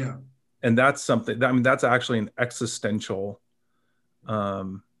 Yeah. And that's something that's actually an existential, that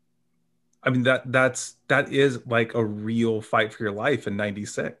is like a real fight for your life in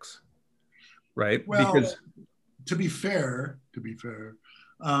 96. Right. Well, because to be fair,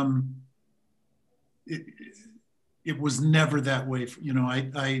 it was never that way.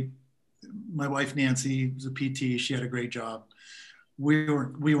 My wife Nancy was a PT. She had a great job. We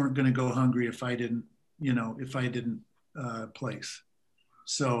weren't going to go hungry if I didn't place.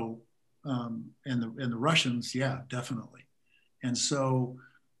 So, and the Russians, yeah, definitely. And so,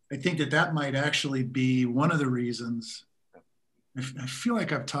 I think that might actually be one of the reasons. I feel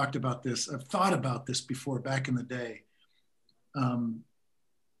like I've talked about this. I've thought about this before back in the day.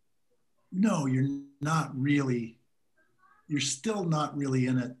 No, you're still not really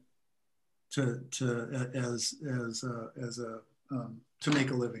in it to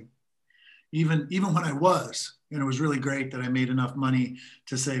make a living. Even when I was, and it was really great that I made enough money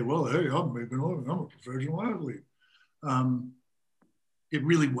to say, well, hey, I'm making a living. I'm a professional athlete. It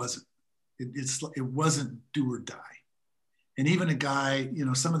really wasn't. It wasn't do or die. And even a guy,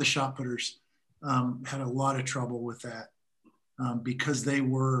 some of the shot putters had a lot of trouble with that because they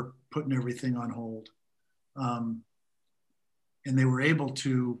were putting everything on hold. And they were able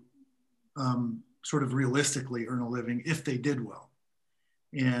to sort of realistically earn a living if they did well.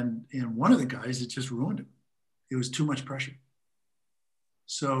 And one of the guys, it just ruined him. It was too much pressure.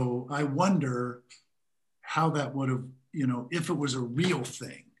 So I wonder how that would have, if it was a real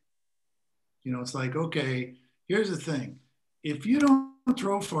thing. It's like, okay, here's the thing. If you don't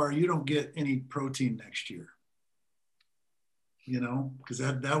throw far, you don't get any protein next year. Because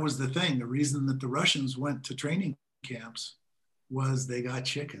that was the thing. The reason that the Russians went to training camps was they got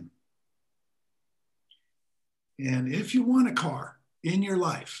chicken. And if you want a car in your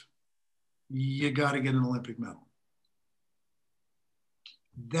life, you got to get an Olympic medal.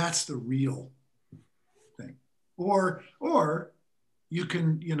 That's the real thing. Or you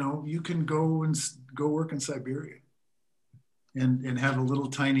can go work in Siberia and have a little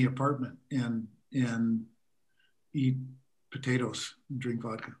tiny apartment and eat potatoes and drink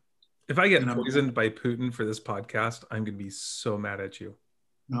vodka. if I get poisoned by Putin for this podcast, I'm going to be so mad at you.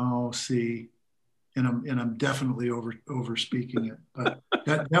 No, see, and I'm definitely over speaking it, but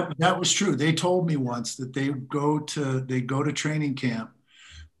that was true. They told me once that they go to training camp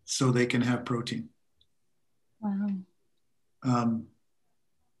so they can have protein. Wow.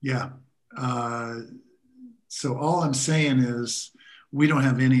 Yeah. So all I'm saying is we don't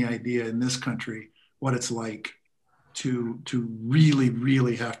have any idea in this country what it's like to really,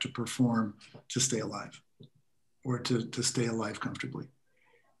 really have to perform to stay alive or to stay alive comfortably.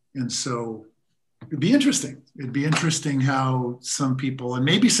 And so it'd be interesting. It'd be interesting how some people, and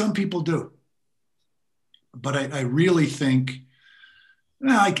maybe some people do, but I really think,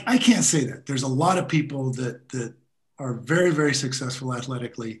 I can't say that. There's a lot of people that are very, very successful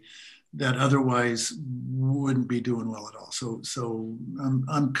athletically that otherwise wouldn't be doing well at all. So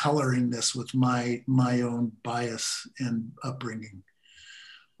I'm coloring this with my own bias and upbringing.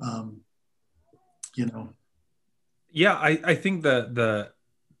 Yeah, I think the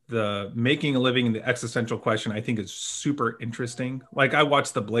making a living in the existential question, I think is super interesting. Like I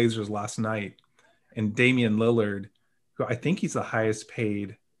watched the Blazers last night and Damian Lillard, who I think he's the highest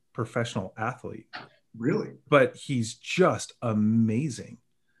paid professional athlete. Really? But he's just amazing.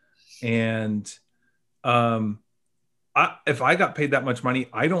 And if I got paid that much money,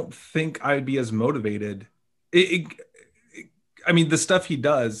 I don't think I'd be as motivated. I mean, the stuff he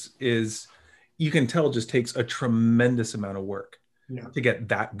does is, you can tell, just takes a tremendous amount of work to get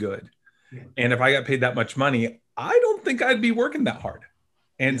that good. Yeah. And if I got paid that much money, I don't think I'd be working that hard.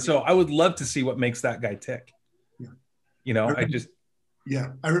 And Yeah. so I would love to see what makes that guy tick. Yeah. You know,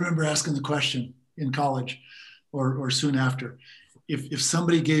 I remember asking the question in college or soon after, if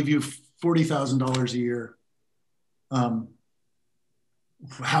somebody gave you $40,000 a year, how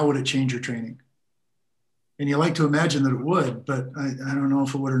would it change your training? And you like to imagine that it would, but I don't know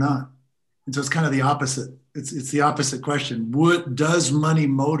if it would or not. And so it's kind of the opposite. It's the opposite question. Does money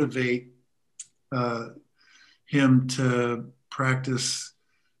motivate him to practice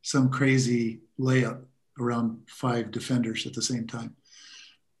some crazy layup around 5 defenders at the same time?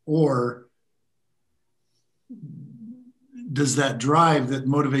 Or does that drive that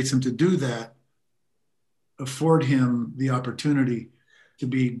motivates him to do that afford him the opportunity to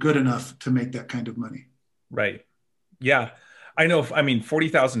be good enough to make that kind of money? right. Yeah. I know. I mean,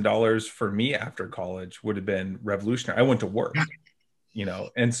 $40,000 for me after college would have been revolutionary. I went to work, you know,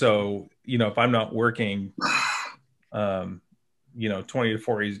 and so, you know, if I'm not working, you know, 20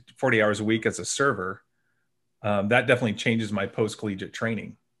 to 40 hours a week as a server, that definitely changes my post-collegiate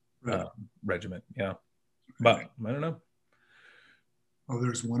training regiment. Yeah. But I don't know. Oh,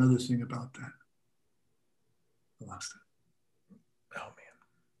 there's one other thing about that. I lost it. Oh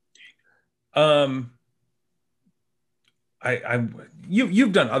man.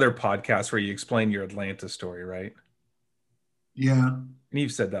 You've done other podcasts where you explain your Atlanta story, right? Yeah. And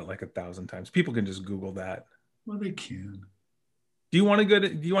you've said that like 1,000 times. People can just Google that. Well, they can. Do you want to get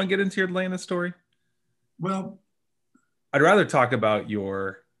into your Atlanta story? Well, I'd rather talk about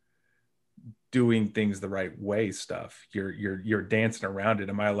your doing things the right way stuff. You're dancing around it.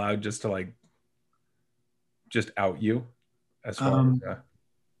 Am I allowed just to like just out you as far as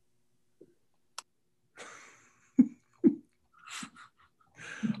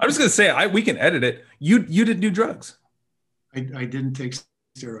I'm just gonna say we can edit it. You didn't do drugs. I didn't take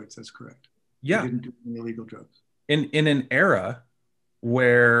steroids. That's correct. Yeah. I didn't do any illegal drugs. In an era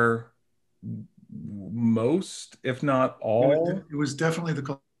where most, if not all, it was definitely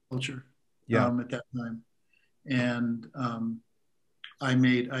the culture. Yeah. At that time, and I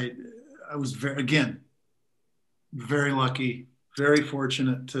was very lucky, very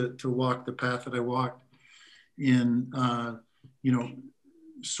fortunate to walk the path that I walked in. You know,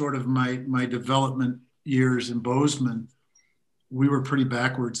 sort of my development years in Bozeman, we were pretty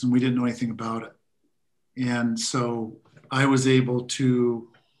backwards and we didn't know anything about it. And so I was able to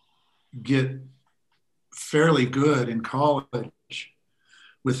get fairly good in college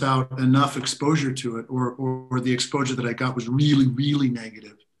without enough exposure to it, or the exposure that I got was really, really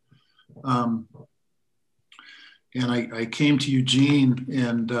negative. And I came to Eugene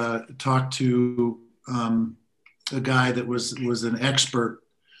and talked to a guy that was an expert,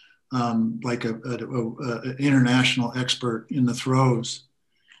 like an international expert in the throws.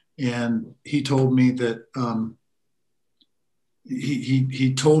 And he told me that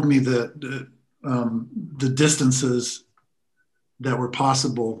he told me that the distances that were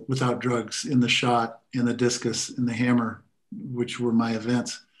possible without drugs in the shot, in the discus, in the hammer, which were my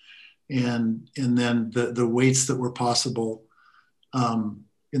events, and then the weights that were possible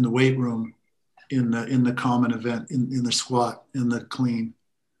in the weight room, in the common event, in the squat, in the clean,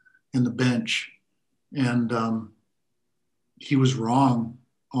 in the bench, and he was wrong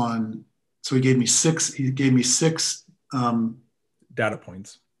on. So he gave me six data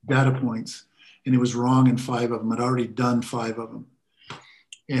points, and he was wrong in 5 of them. I'd already done 5 of them.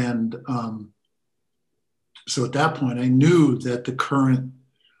 And so at that point, I knew that the current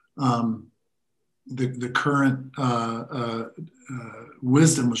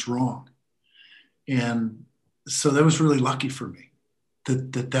wisdom was wrong. And so that was really lucky for me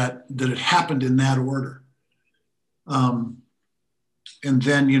that it happened in that order. And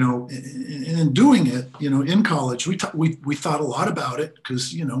then, you know, in doing it, you know, in college, we thought a lot about it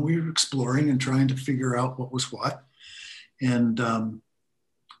because, you know, we were exploring and trying to figure out what was what. And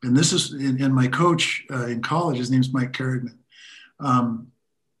this is, and my coach in college, his name's Mike Kerrigan.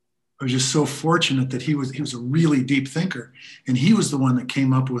 I was just so fortunate that he was a really deep thinker, and he was the one that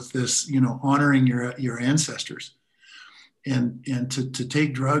came up with this, you know, honoring your ancestors. And to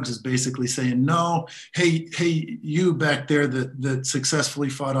take drugs is basically saying, no, hey, you back there that successfully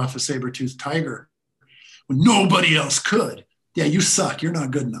fought off a saber-toothed tiger when nobody else could. Yeah, you suck. You're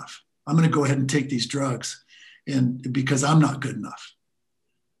not good enough. I'm going to go ahead and take these drugs, and because I'm not good enough.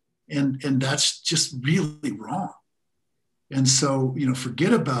 And that's just really wrong. And so, you know,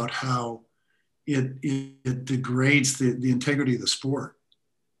 forget about how it degrades the integrity of the sport.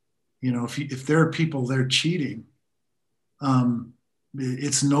 You know, if there are people there cheating,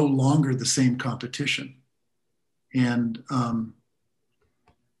 it's no longer the same competition. And I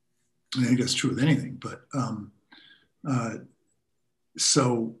think that's true with anything, but Uh,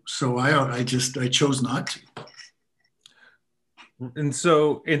 so I chose not to. And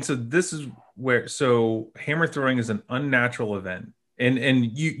so this is where, so hammer throwing is an unnatural event.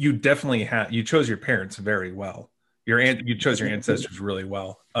 And you definitely you chose your parents very well. You chose your ancestors really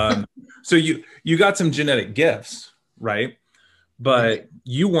well. So you got some genetic gifts, right? But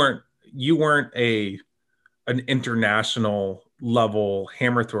you weren't an international level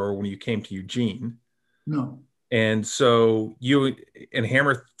hammer thrower when you came to Eugene. No. And so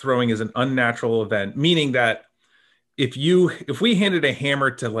hammer throwing is an unnatural event, meaning that if we handed a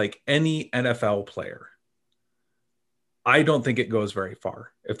hammer to like any NFL player, I don't think it goes very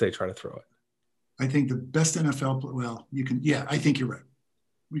far if they try to throw it. I think the best NFL, well, you can, yeah, I think you're right.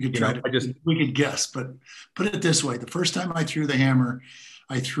 We could we could guess, but put it this way. The first time I threw the hammer,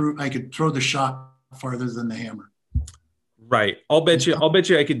 I could throw the shot farther than the hammer. Right. I'll bet you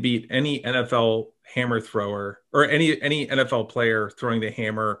I could beat any NFL hammer thrower or any NFL player throwing the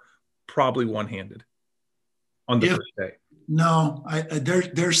hammer probably one-handed on the first day. No,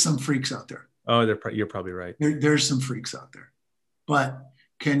 there's some freaks out there. Oh, you're probably right. There's some freaks out there, but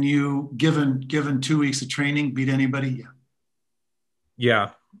can you, given 2 weeks of training, beat anybody? Yeah.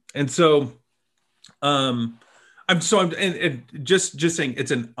 Yeah, and so, I'm just saying it's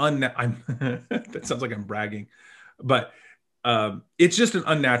that sounds like I'm bragging, but it's just an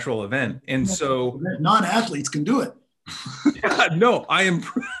unnatural event, and so non-athletes can do it. Yeah, no, I am.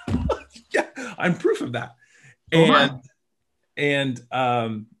 Yeah, I'm proof of that,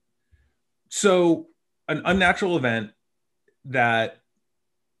 so an unnatural event that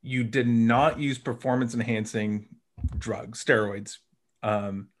you did not use performance enhancing drugs, steroids,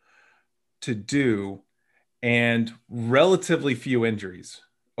 to do, and relatively few injuries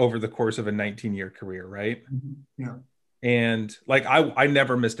over the course of a 19-year career, right? Yeah. And like I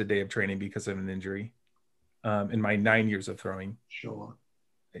never missed a day of training because of an injury in my 9 years of throwing. Sure.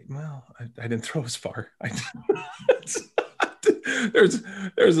 Well, I didn't throw as far.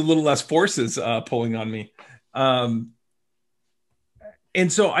 There's a little less forces pulling on me. And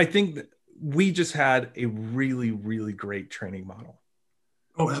so I think that we just had a really, really great training model.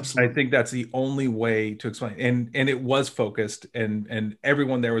 Oh, absolutely. I think that's the only way to explain. And it was focused, and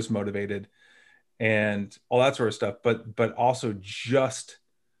everyone there was motivated and all that sort of stuff. But also just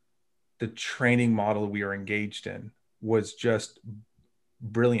the training model we are engaged in was just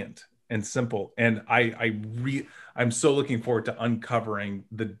brilliant and simple. And I'm so looking forward to uncovering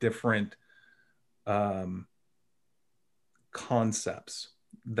the different concepts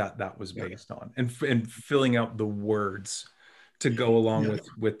that was based on, and filling out the words to go along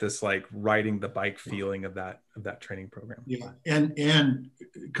with this like riding the bike feeling of that training program. Yeah, and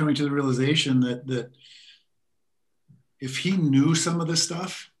coming to the realization that if he knew some of this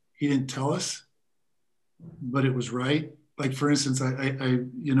stuff, he didn't tell us, but it was right. Like for instance,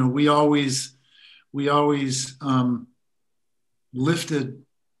 we always lifted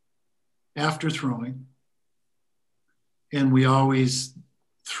after throwing, and we always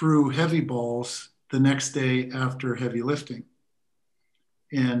threw heavy balls the next day after heavy lifting.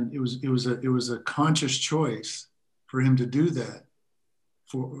 And it was a conscious choice for him to do that.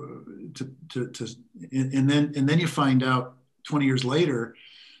 And then you find out 20 years later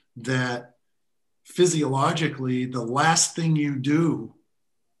that physiologically the last thing you do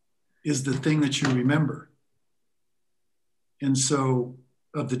is the thing that you remember. And so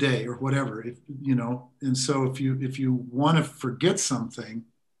of the day or whatever, and so if you want to forget something,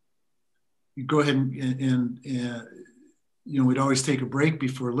 you go ahead and we'd always take a break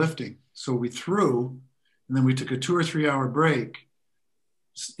before lifting. So we threw, and then we took a 2 or 3 hour break,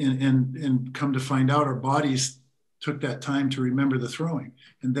 and come to find out our bodies took that time to remember the throwing,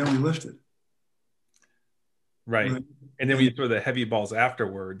 and then we lifted. Right. And then when you throw the heavy balls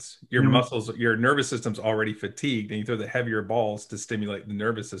afterwards, your muscles, your nervous system's already fatigued, and you throw the heavier balls to stimulate the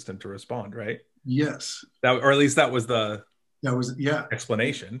nervous system to respond, right? Yes. Or at least that was the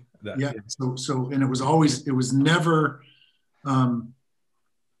explanation. Yeah. So, and it was never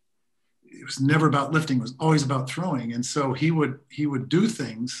about lifting. It was always about throwing. And so he would do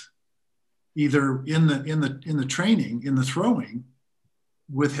things either in the training, in the throwing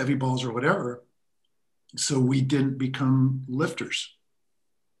with heavy balls or whatever, so we didn't become lifters.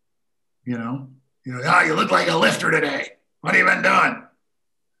 You look like a lifter today. What have you been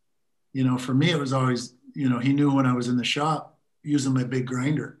doing? For me, it was always, he knew when I was in the shop using my big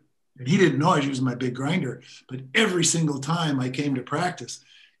grinder. And he didn't know I was using my big grinder, but every single time I came to practice,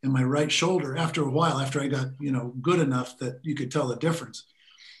 and my right shoulder, after a while, after I got, good enough that you could tell the difference,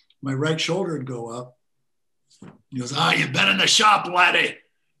 my right shoulder would go up. He goes, you've been in the shop, laddie.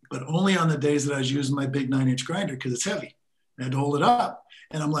 but only on the days that I was using my big 9-inch grinder because it's heavy. I had to hold it up,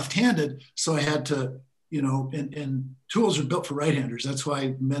 and I'm left-handed, so I had to, you know, and tools are built for right-handers. That's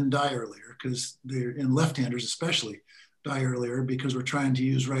why men die earlier, because they're, and left-handers especially die earlier because we're trying to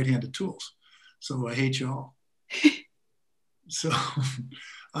use right-handed tools. So I hate y'all. So,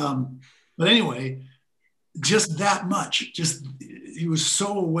 but anyway, just that much, just he was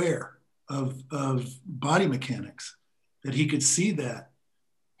so aware of body mechanics that he could see that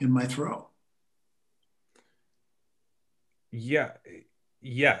in my throw. Yeah.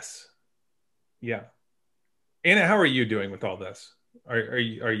 Yes. Yeah. Anna, how are you doing with all this? Are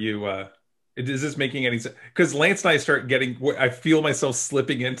you is this making any sense? Because Lance and I start getting, I feel myself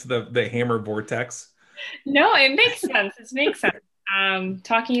slipping into the hammer vortex. No, it makes sense. It makes sense.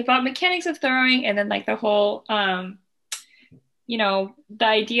 Talking about mechanics of throwing, and then like the whole, you know, the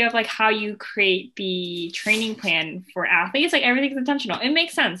idea of like how you create the training plan for athletes, like everything's intentional. It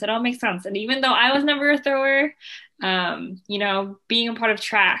makes sense. It all makes sense. And even though I was never a thrower, you know, being a part of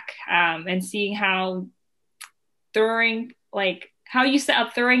track, and seeing how throwing, like how you set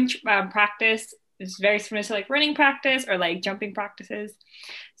up throwing practice is very similar to like running practice or like jumping practices.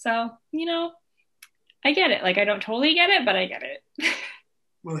 So, you know, I get it. Like I don't totally get it, but I get it.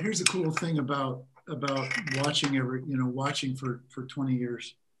 Well, here's the cool thing about watching watching for 20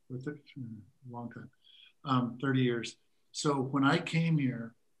 years, or a long time, 30 years. So when I came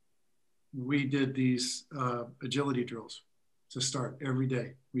here, we did these agility drills to start every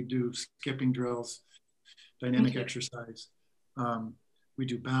day. We do skipping drills, dynamic exercise. We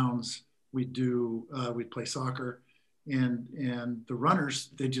do bounds. We play soccer, and the runners,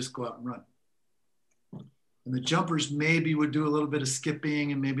 they just go out and run. And the jumpers maybe would do a little bit of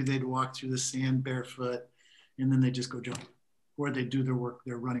skipping, and maybe they'd walk through the sand barefoot, and then they just go jump, or they do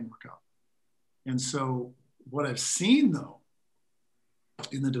their running workout. And so what I've seen though,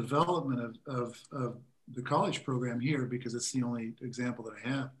 in the development of the college program here, because it's the only example that I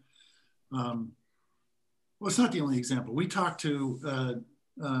have. Well, it's not the only example. We talked to,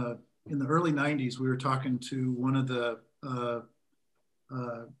 in the early 90s, we were talking to one of the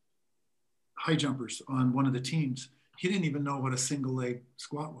high jumpers on one of the teams. He didn't even know what a single leg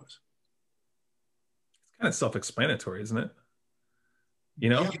squat was. It's kind of self-explanatory, isn't it? You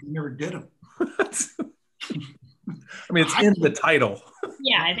know? Yeah, he never did them. I mean, it's in the title.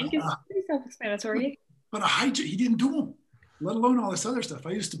 Yeah, I think it's pretty self-explanatory. But he didn't do them, let alone all this other stuff.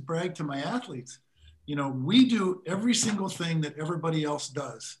 I used to brag to my athletes, you know, we do every single thing that everybody else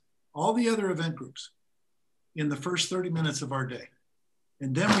does, all the other event groups, in the first 30 minutes of our day.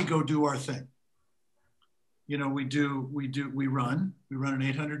 And then we go do our thing. You know, we run an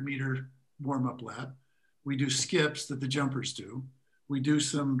 800-meter warm-up lap. We do skips that the jumpers do. We do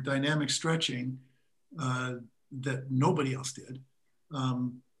some dynamic stretching that nobody else did.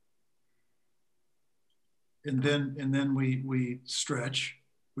 And then we stretch,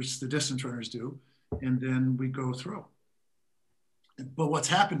 which the distance runners do, and then we go throw. But what's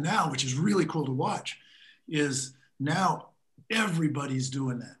happened now, which is really cool to watch, is now everybody's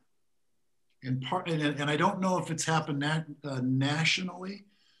doing that. And I don't know if it's happened nationally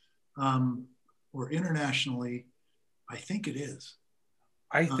or internationally. I think it is.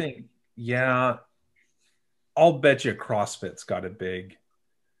 I think, yeah, I'll bet you CrossFit's got a big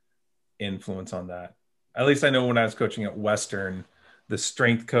influence on that. At least I know when I was coaching at Western, the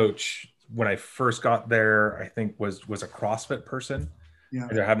strength coach, when I first got there, I think was a CrossFit person. Yeah.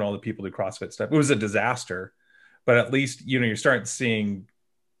 They're having all the people do CrossFit stuff. It was a disaster, but at least, you know, you're starting seeing,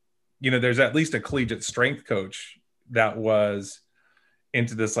 you know, there's at least a collegiate strength coach that was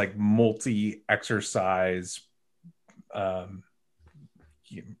into this like multi-exercise,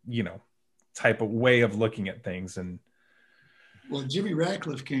 you know, type of way of looking at things. And well, Jimmy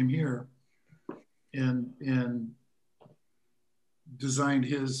Ratcliffe came here and designed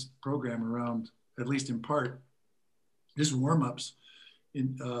his program around, at least in part, his warm-ups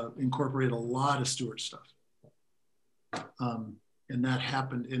incorporate a lot of Stewart stuff. And that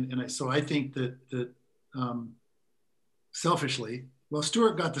happened. So I think that selfishly, well,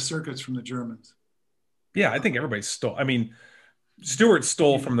 Stewart got the circuits from the Germans. Yeah, I think everybody stole. I mean, Stewart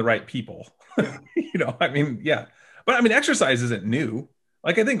stole from the right people. Yeah. You know, I mean, yeah. But I mean, exercise isn't new.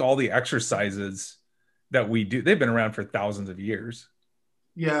 Like, I think all the exercises that we do, they've been around for thousands of years.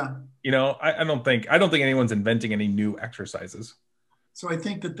 Yeah. You know, I don't think anyone's inventing any new exercises. So I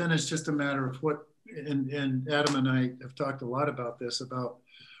think that then it's just a matter of what, and Adam and I have talked a lot about this, about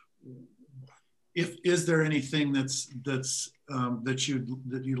is there anything that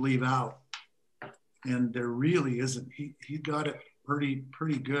you leave out, and there really isn't. He got it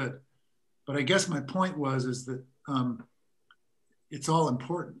pretty good, but I guess my point is that it's all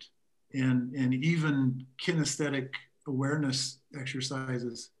important. And even kinesthetic awareness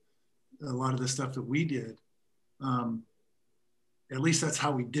exercises, a lot of the stuff that we did, at least that's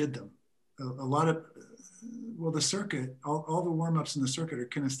how we did them. A lot of, well, the circuit, all the warm-ups in the circuit are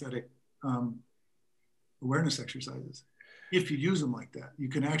kinesthetic awareness exercises. If you use them like that, you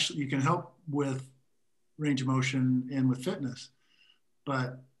can help with range of motion and with fitness.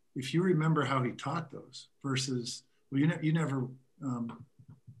 But if you remember how he taught those versus, well, you never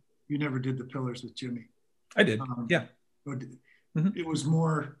did the pillars with Jimmy. I did. Yeah. It was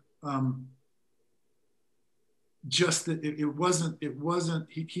more just that it wasn't,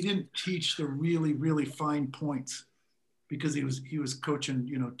 he didn't teach the really, really fine points because he was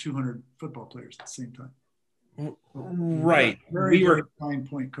coaching, 200 football players at the same time. Right. Very fine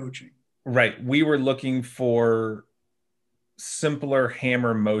point coaching. Right. We were looking for simpler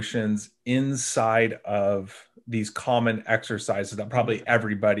hammer motions inside of these common exercises that probably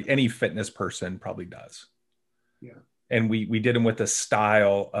everybody, any fitness person probably does. Yeah. And we did them with a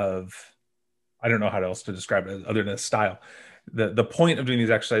style of, I don't know how else to describe it other than a style. The point of doing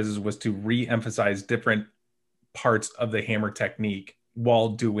these exercises was to re-emphasize different parts of the hammer technique while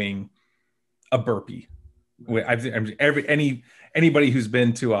doing a burpee. Anybody who's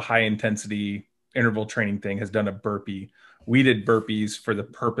been to a high intensity interval training thing has done a burpee. We did burpees for the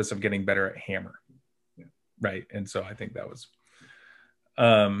purpose of getting better at hammer. Yeah. Right. And so I think that was,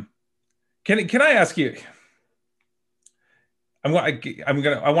 can I ask you, I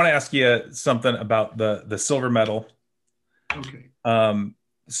want to ask you something about the silver medal. Okay.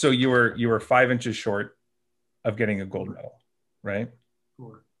 So you were 5 inches short of getting a gold medal, right?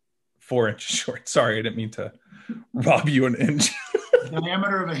 4 inches short. Sorry, I didn't mean to rob you an inch. The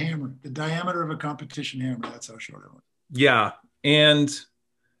diameter of a hammer, the diameter of a competition hammer. That's how short I was. Yeah. And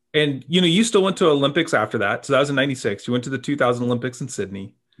you still went to Olympics after that. So that was in 96. You went to the 2000 Olympics in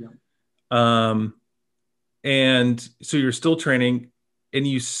Sydney. Yeah. And so you're still training and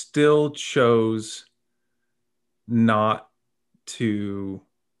you still chose not to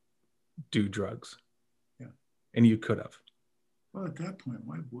do drugs. Yeah. And you could have. Well, at that point,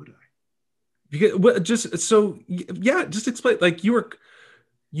 why would I? Because just explain, like you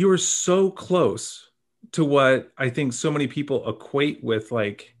were so close to what I think so many people equate with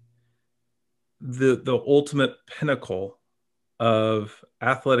like the ultimate pinnacle of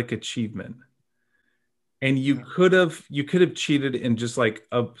athletic achievement. And you could have cheated in just like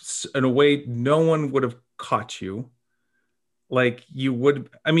in a way no one would have caught you. Like you would,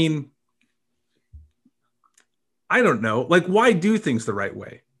 I mean, I don't know. Like, why do things the right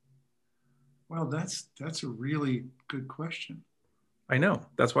way? Well, that's a really good question. I know.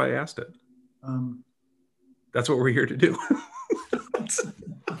 That's why I asked it. That's what we're here to do.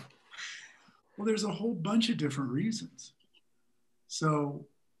 Well, there's a whole bunch of different reasons. So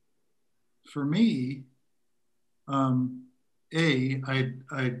for me, I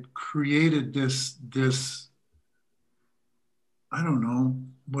created this, I don't know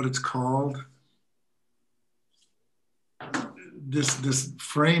what it's called, this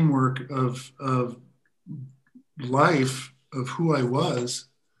framework of life of who I was,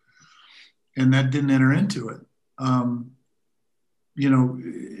 and that didn't enter into it. And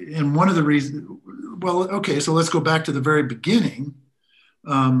one of the reasons, well, okay, so let's go back to the very beginning.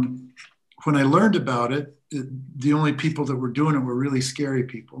 When I learned about it, the only people that were doing it were really scary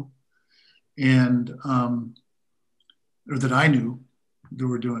people, and or that I knew that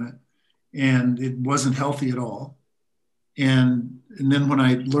were doing it, and it wasn't healthy at all. And then when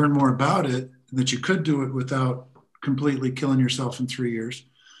I learned more about it, that you could do it without completely killing yourself in 3 years,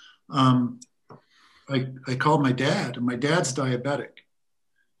 I called my dad, and my dad's diabetic,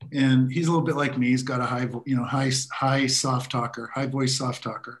 and he's a little bit like me. He's got a high soft talker, high voice soft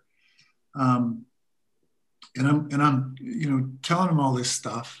talker. And I'm telling him all this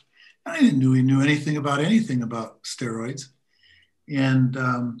stuff. I didn't know he knew anything about steroids. And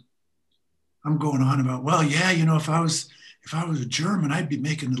I'm going on about, well, yeah, if I was a German, I'd be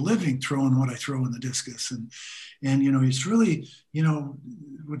making a living throwing what I throw in the discus. And it's really,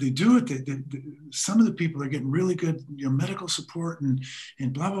 what they do it, some of the people are getting really good, medical support and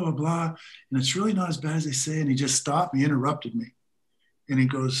blah, blah, blah, blah. And it's really not as bad as they say. And he just stopped me, interrupted me. And he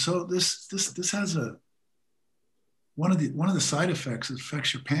goes, so this has one of the side effects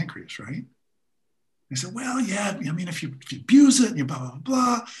affects your pancreas, right? I said, well, yeah, I mean, if you abuse it and you blah, blah,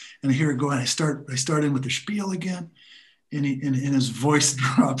 blah. And I hear it go, and I start in with the spiel again. And his voice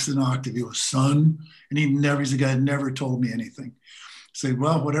drops an octave. He goes, son. And he's the guy that never told me anything. Say,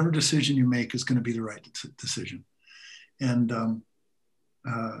 well, whatever decision you make is going to be the right decision. And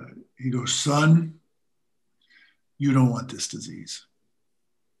he goes, son, you don't want this disease.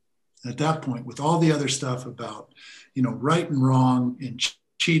 At that point, with all the other stuff about, right and wrong and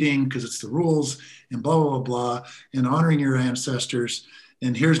cheating because it's the rules and blah, blah, blah, blah, and honoring your ancestors.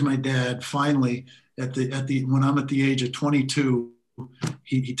 And here's my dad finally when I'm at the age of 22,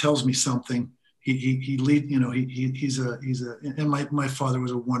 he tells me something. And my father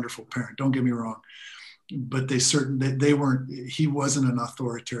was a wonderful parent. Don't get me wrong, but he wasn't an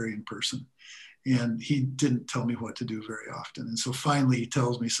authoritarian person. And he didn't tell me what to do very often. And so finally he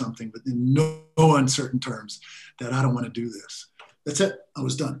tells me something, but in no uncertain terms, that I don't want to do this. That's it. I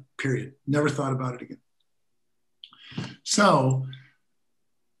was done, period. Never thought about it again. So,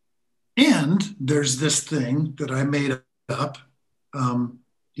 and there's this thing that I made up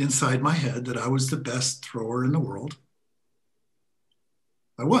inside my head that I was the best thrower in the world.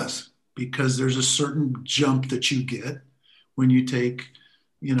 I was, because there's a certain jump that you get when you take,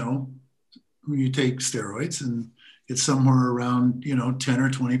 steroids, and it's somewhere around, 10 or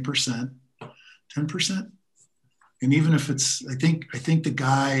 20%, 10%. And even if it's, I think the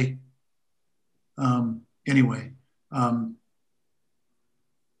guy,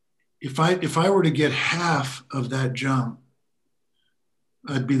 if I were to get half of that jump,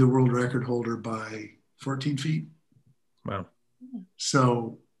 I'd be the world record holder by 14 feet. Wow.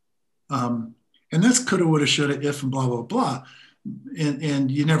 So, and that's coulda, woulda, shoulda, if, and blah, blah, blah.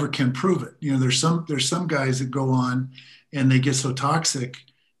 And you never can prove it. There's some guys that go on and they get so toxic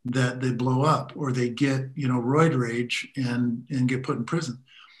that they blow up, or they get, roid rage and get put in prison.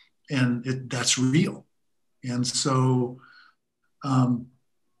 And that's real. And so I'm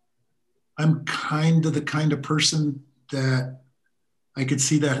kind of the kind of person that I could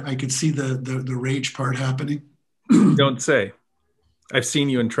see the rage part happening. Don't say. I've seen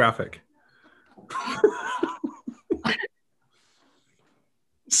you in traffic.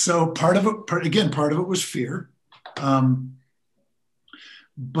 So part of it was fear.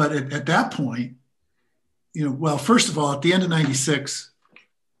 But at that point, first of all, at the end of 96,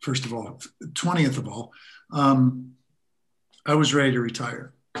 20th of all, I was ready to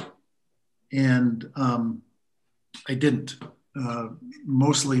retire. And I didn't,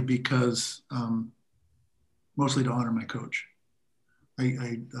 mostly to honor my coach.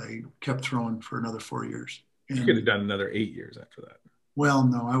 I kept throwing for another 4 years. And, you could have done another 8 years after that. Well,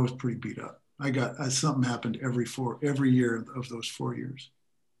 no, I was pretty beat up. Something happened every year of those 4 years.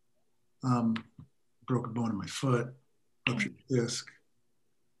 Broke a bone in my foot, ruptured disc,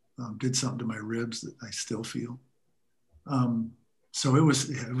 did something to my ribs that I still feel. So it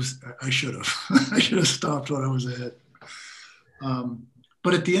was, I should have stopped when I was ahead.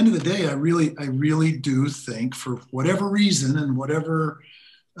 But at the end of the day, I really do think, for whatever reason and whatever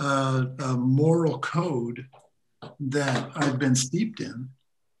moral code that I've been steeped in,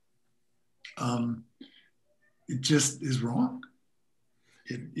 it just is wrong.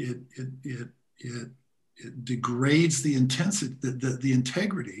 It degrades the intensity, the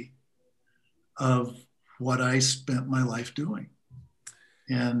integrity of what I spent my life doing.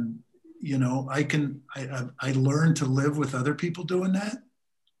 And I learned to live with other people doing that.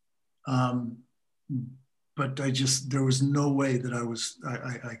 But there was no way that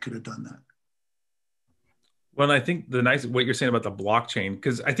I could have done that. Well, and I think what you're saying about the blockchain,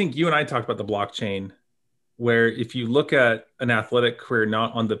 because I think you and I talked about the blockchain, where if you look at an athletic career,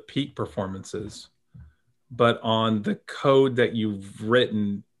 not on the peak performances, but on the code that you've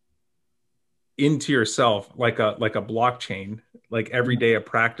written into yourself, like a blockchain, like every day of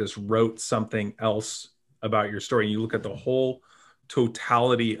practice wrote something else about your story. And you look at the whole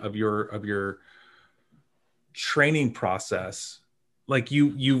totality of your training process, like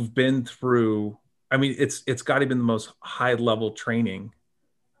you've been through. I mean, it's got to be the most high level training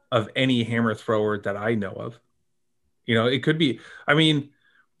of any hammer thrower that I know of. It could be,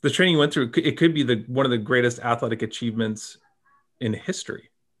 the training you went through, it could be one of the greatest athletic achievements in history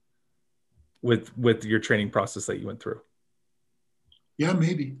with your training process that you went through. Yeah,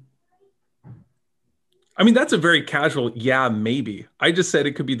 maybe. That's a very casual, yeah, maybe. I just said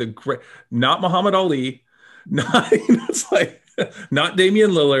it could be not Muhammad Ali, it's like, not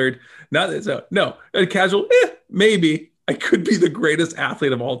Damian Lillard, no, a casual, maybe. I could be the greatest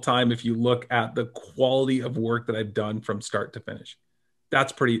athlete of all time if you look at the quality of work that I've done from start to finish.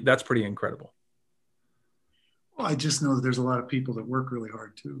 That's pretty incredible. Well, I just know that there's a lot of people that work really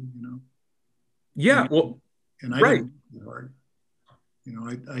hard too, Yeah, and I didn't work hard.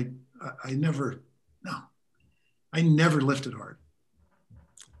 I never lifted hard.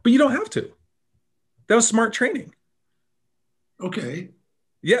 But you don't have to. That was smart training. Okay.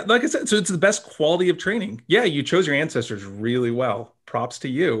 Yeah, like I said, so it's the best quality of training. Yeah, you chose your ancestors really well. Props to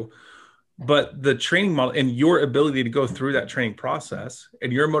you. But the training model and your ability to go through that training process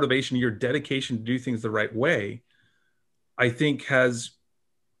and your motivation, your dedication to do things the right way, I think has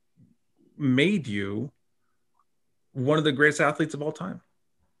made you one of the greatest athletes of all time.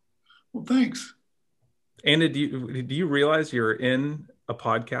 Well, thanks. And do you realize you're in a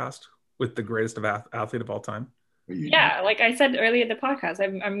podcast with the greatest of athlete of all time? Yeah, like I said earlier in the podcast,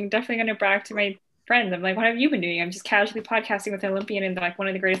 I'm definitely going to brag to my friends. I'm like, what have you been doing? I'm just casually podcasting with an Olympian and like one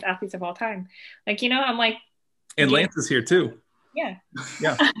of the greatest athletes of all time. Like, you know, I'm like, and Lance is here too. Yeah.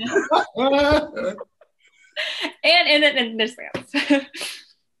 Yeah. and there's Lance.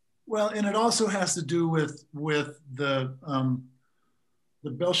 Well, and it also has to do with the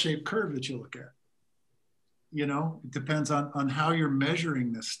bell-shaped curve that you look at. You know, it depends on how you're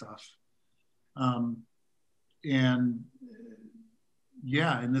measuring this stuff. And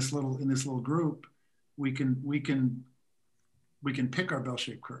yeah, in this little group, we can pick our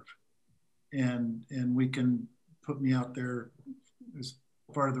bell-shaped curve, and we can put me out there as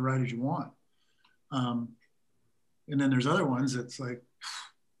far to the right as you want. And then there's other ones that's like,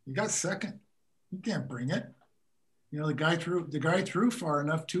 you got second, you can't bring it. You know, the guy threw far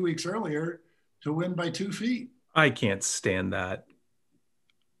enough 2 weeks earlier to win by 2 feet. I can't stand that.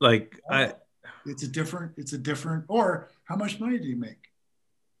 Like it's a different, or how much money do you make?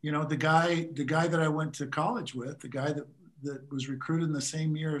 You know, the guy that I went to college with, the guy that was recruited in the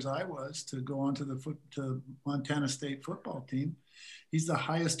same year as I was to go on to Montana State football team. He's the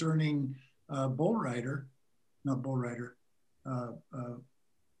highest earning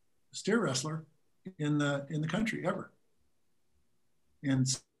steer wrestler in the country ever. And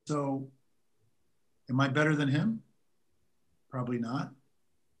so, am I better than him? Probably not.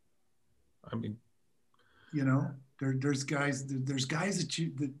 I mean, you know, there's guys and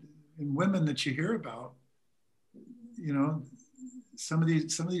women that you hear about. You know, some of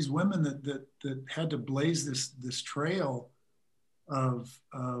these women that had to blaze this trail of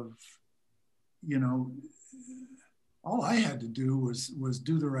you know, all I had to do was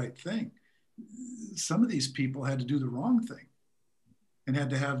do the right thing. Some of these people had to do the wrong thing and had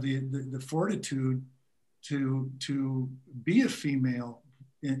to have the fortitude to be a female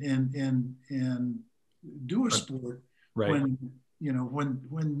and do a sport right. when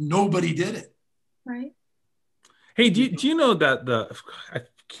nobody did it. Right. Hey, do you know that I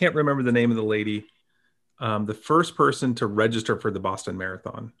can't remember the name of the lady, the first person to register for the Boston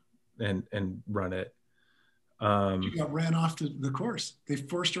Marathon and run it. She got ran off the course. They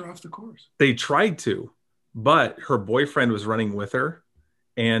forced her off the course. They tried to, but her boyfriend was running with her,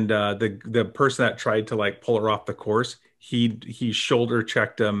 and the person that tried to like pull her off the course, he shoulder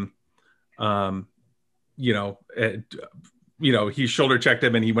checked him. He shoulder checked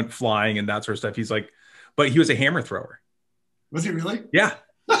him, and he went flying and that sort of stuff. He's like, but he was a hammer thrower. Was he really? Yeah.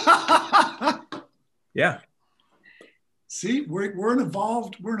 Yeah. See, we're an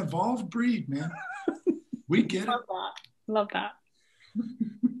evolved breed, man. We get it. Love that.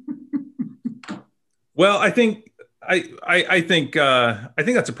 Well, I think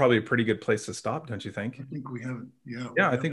that's probably a pretty good place to stop, don't you think? I think we have it. Yeah. Yeah, I think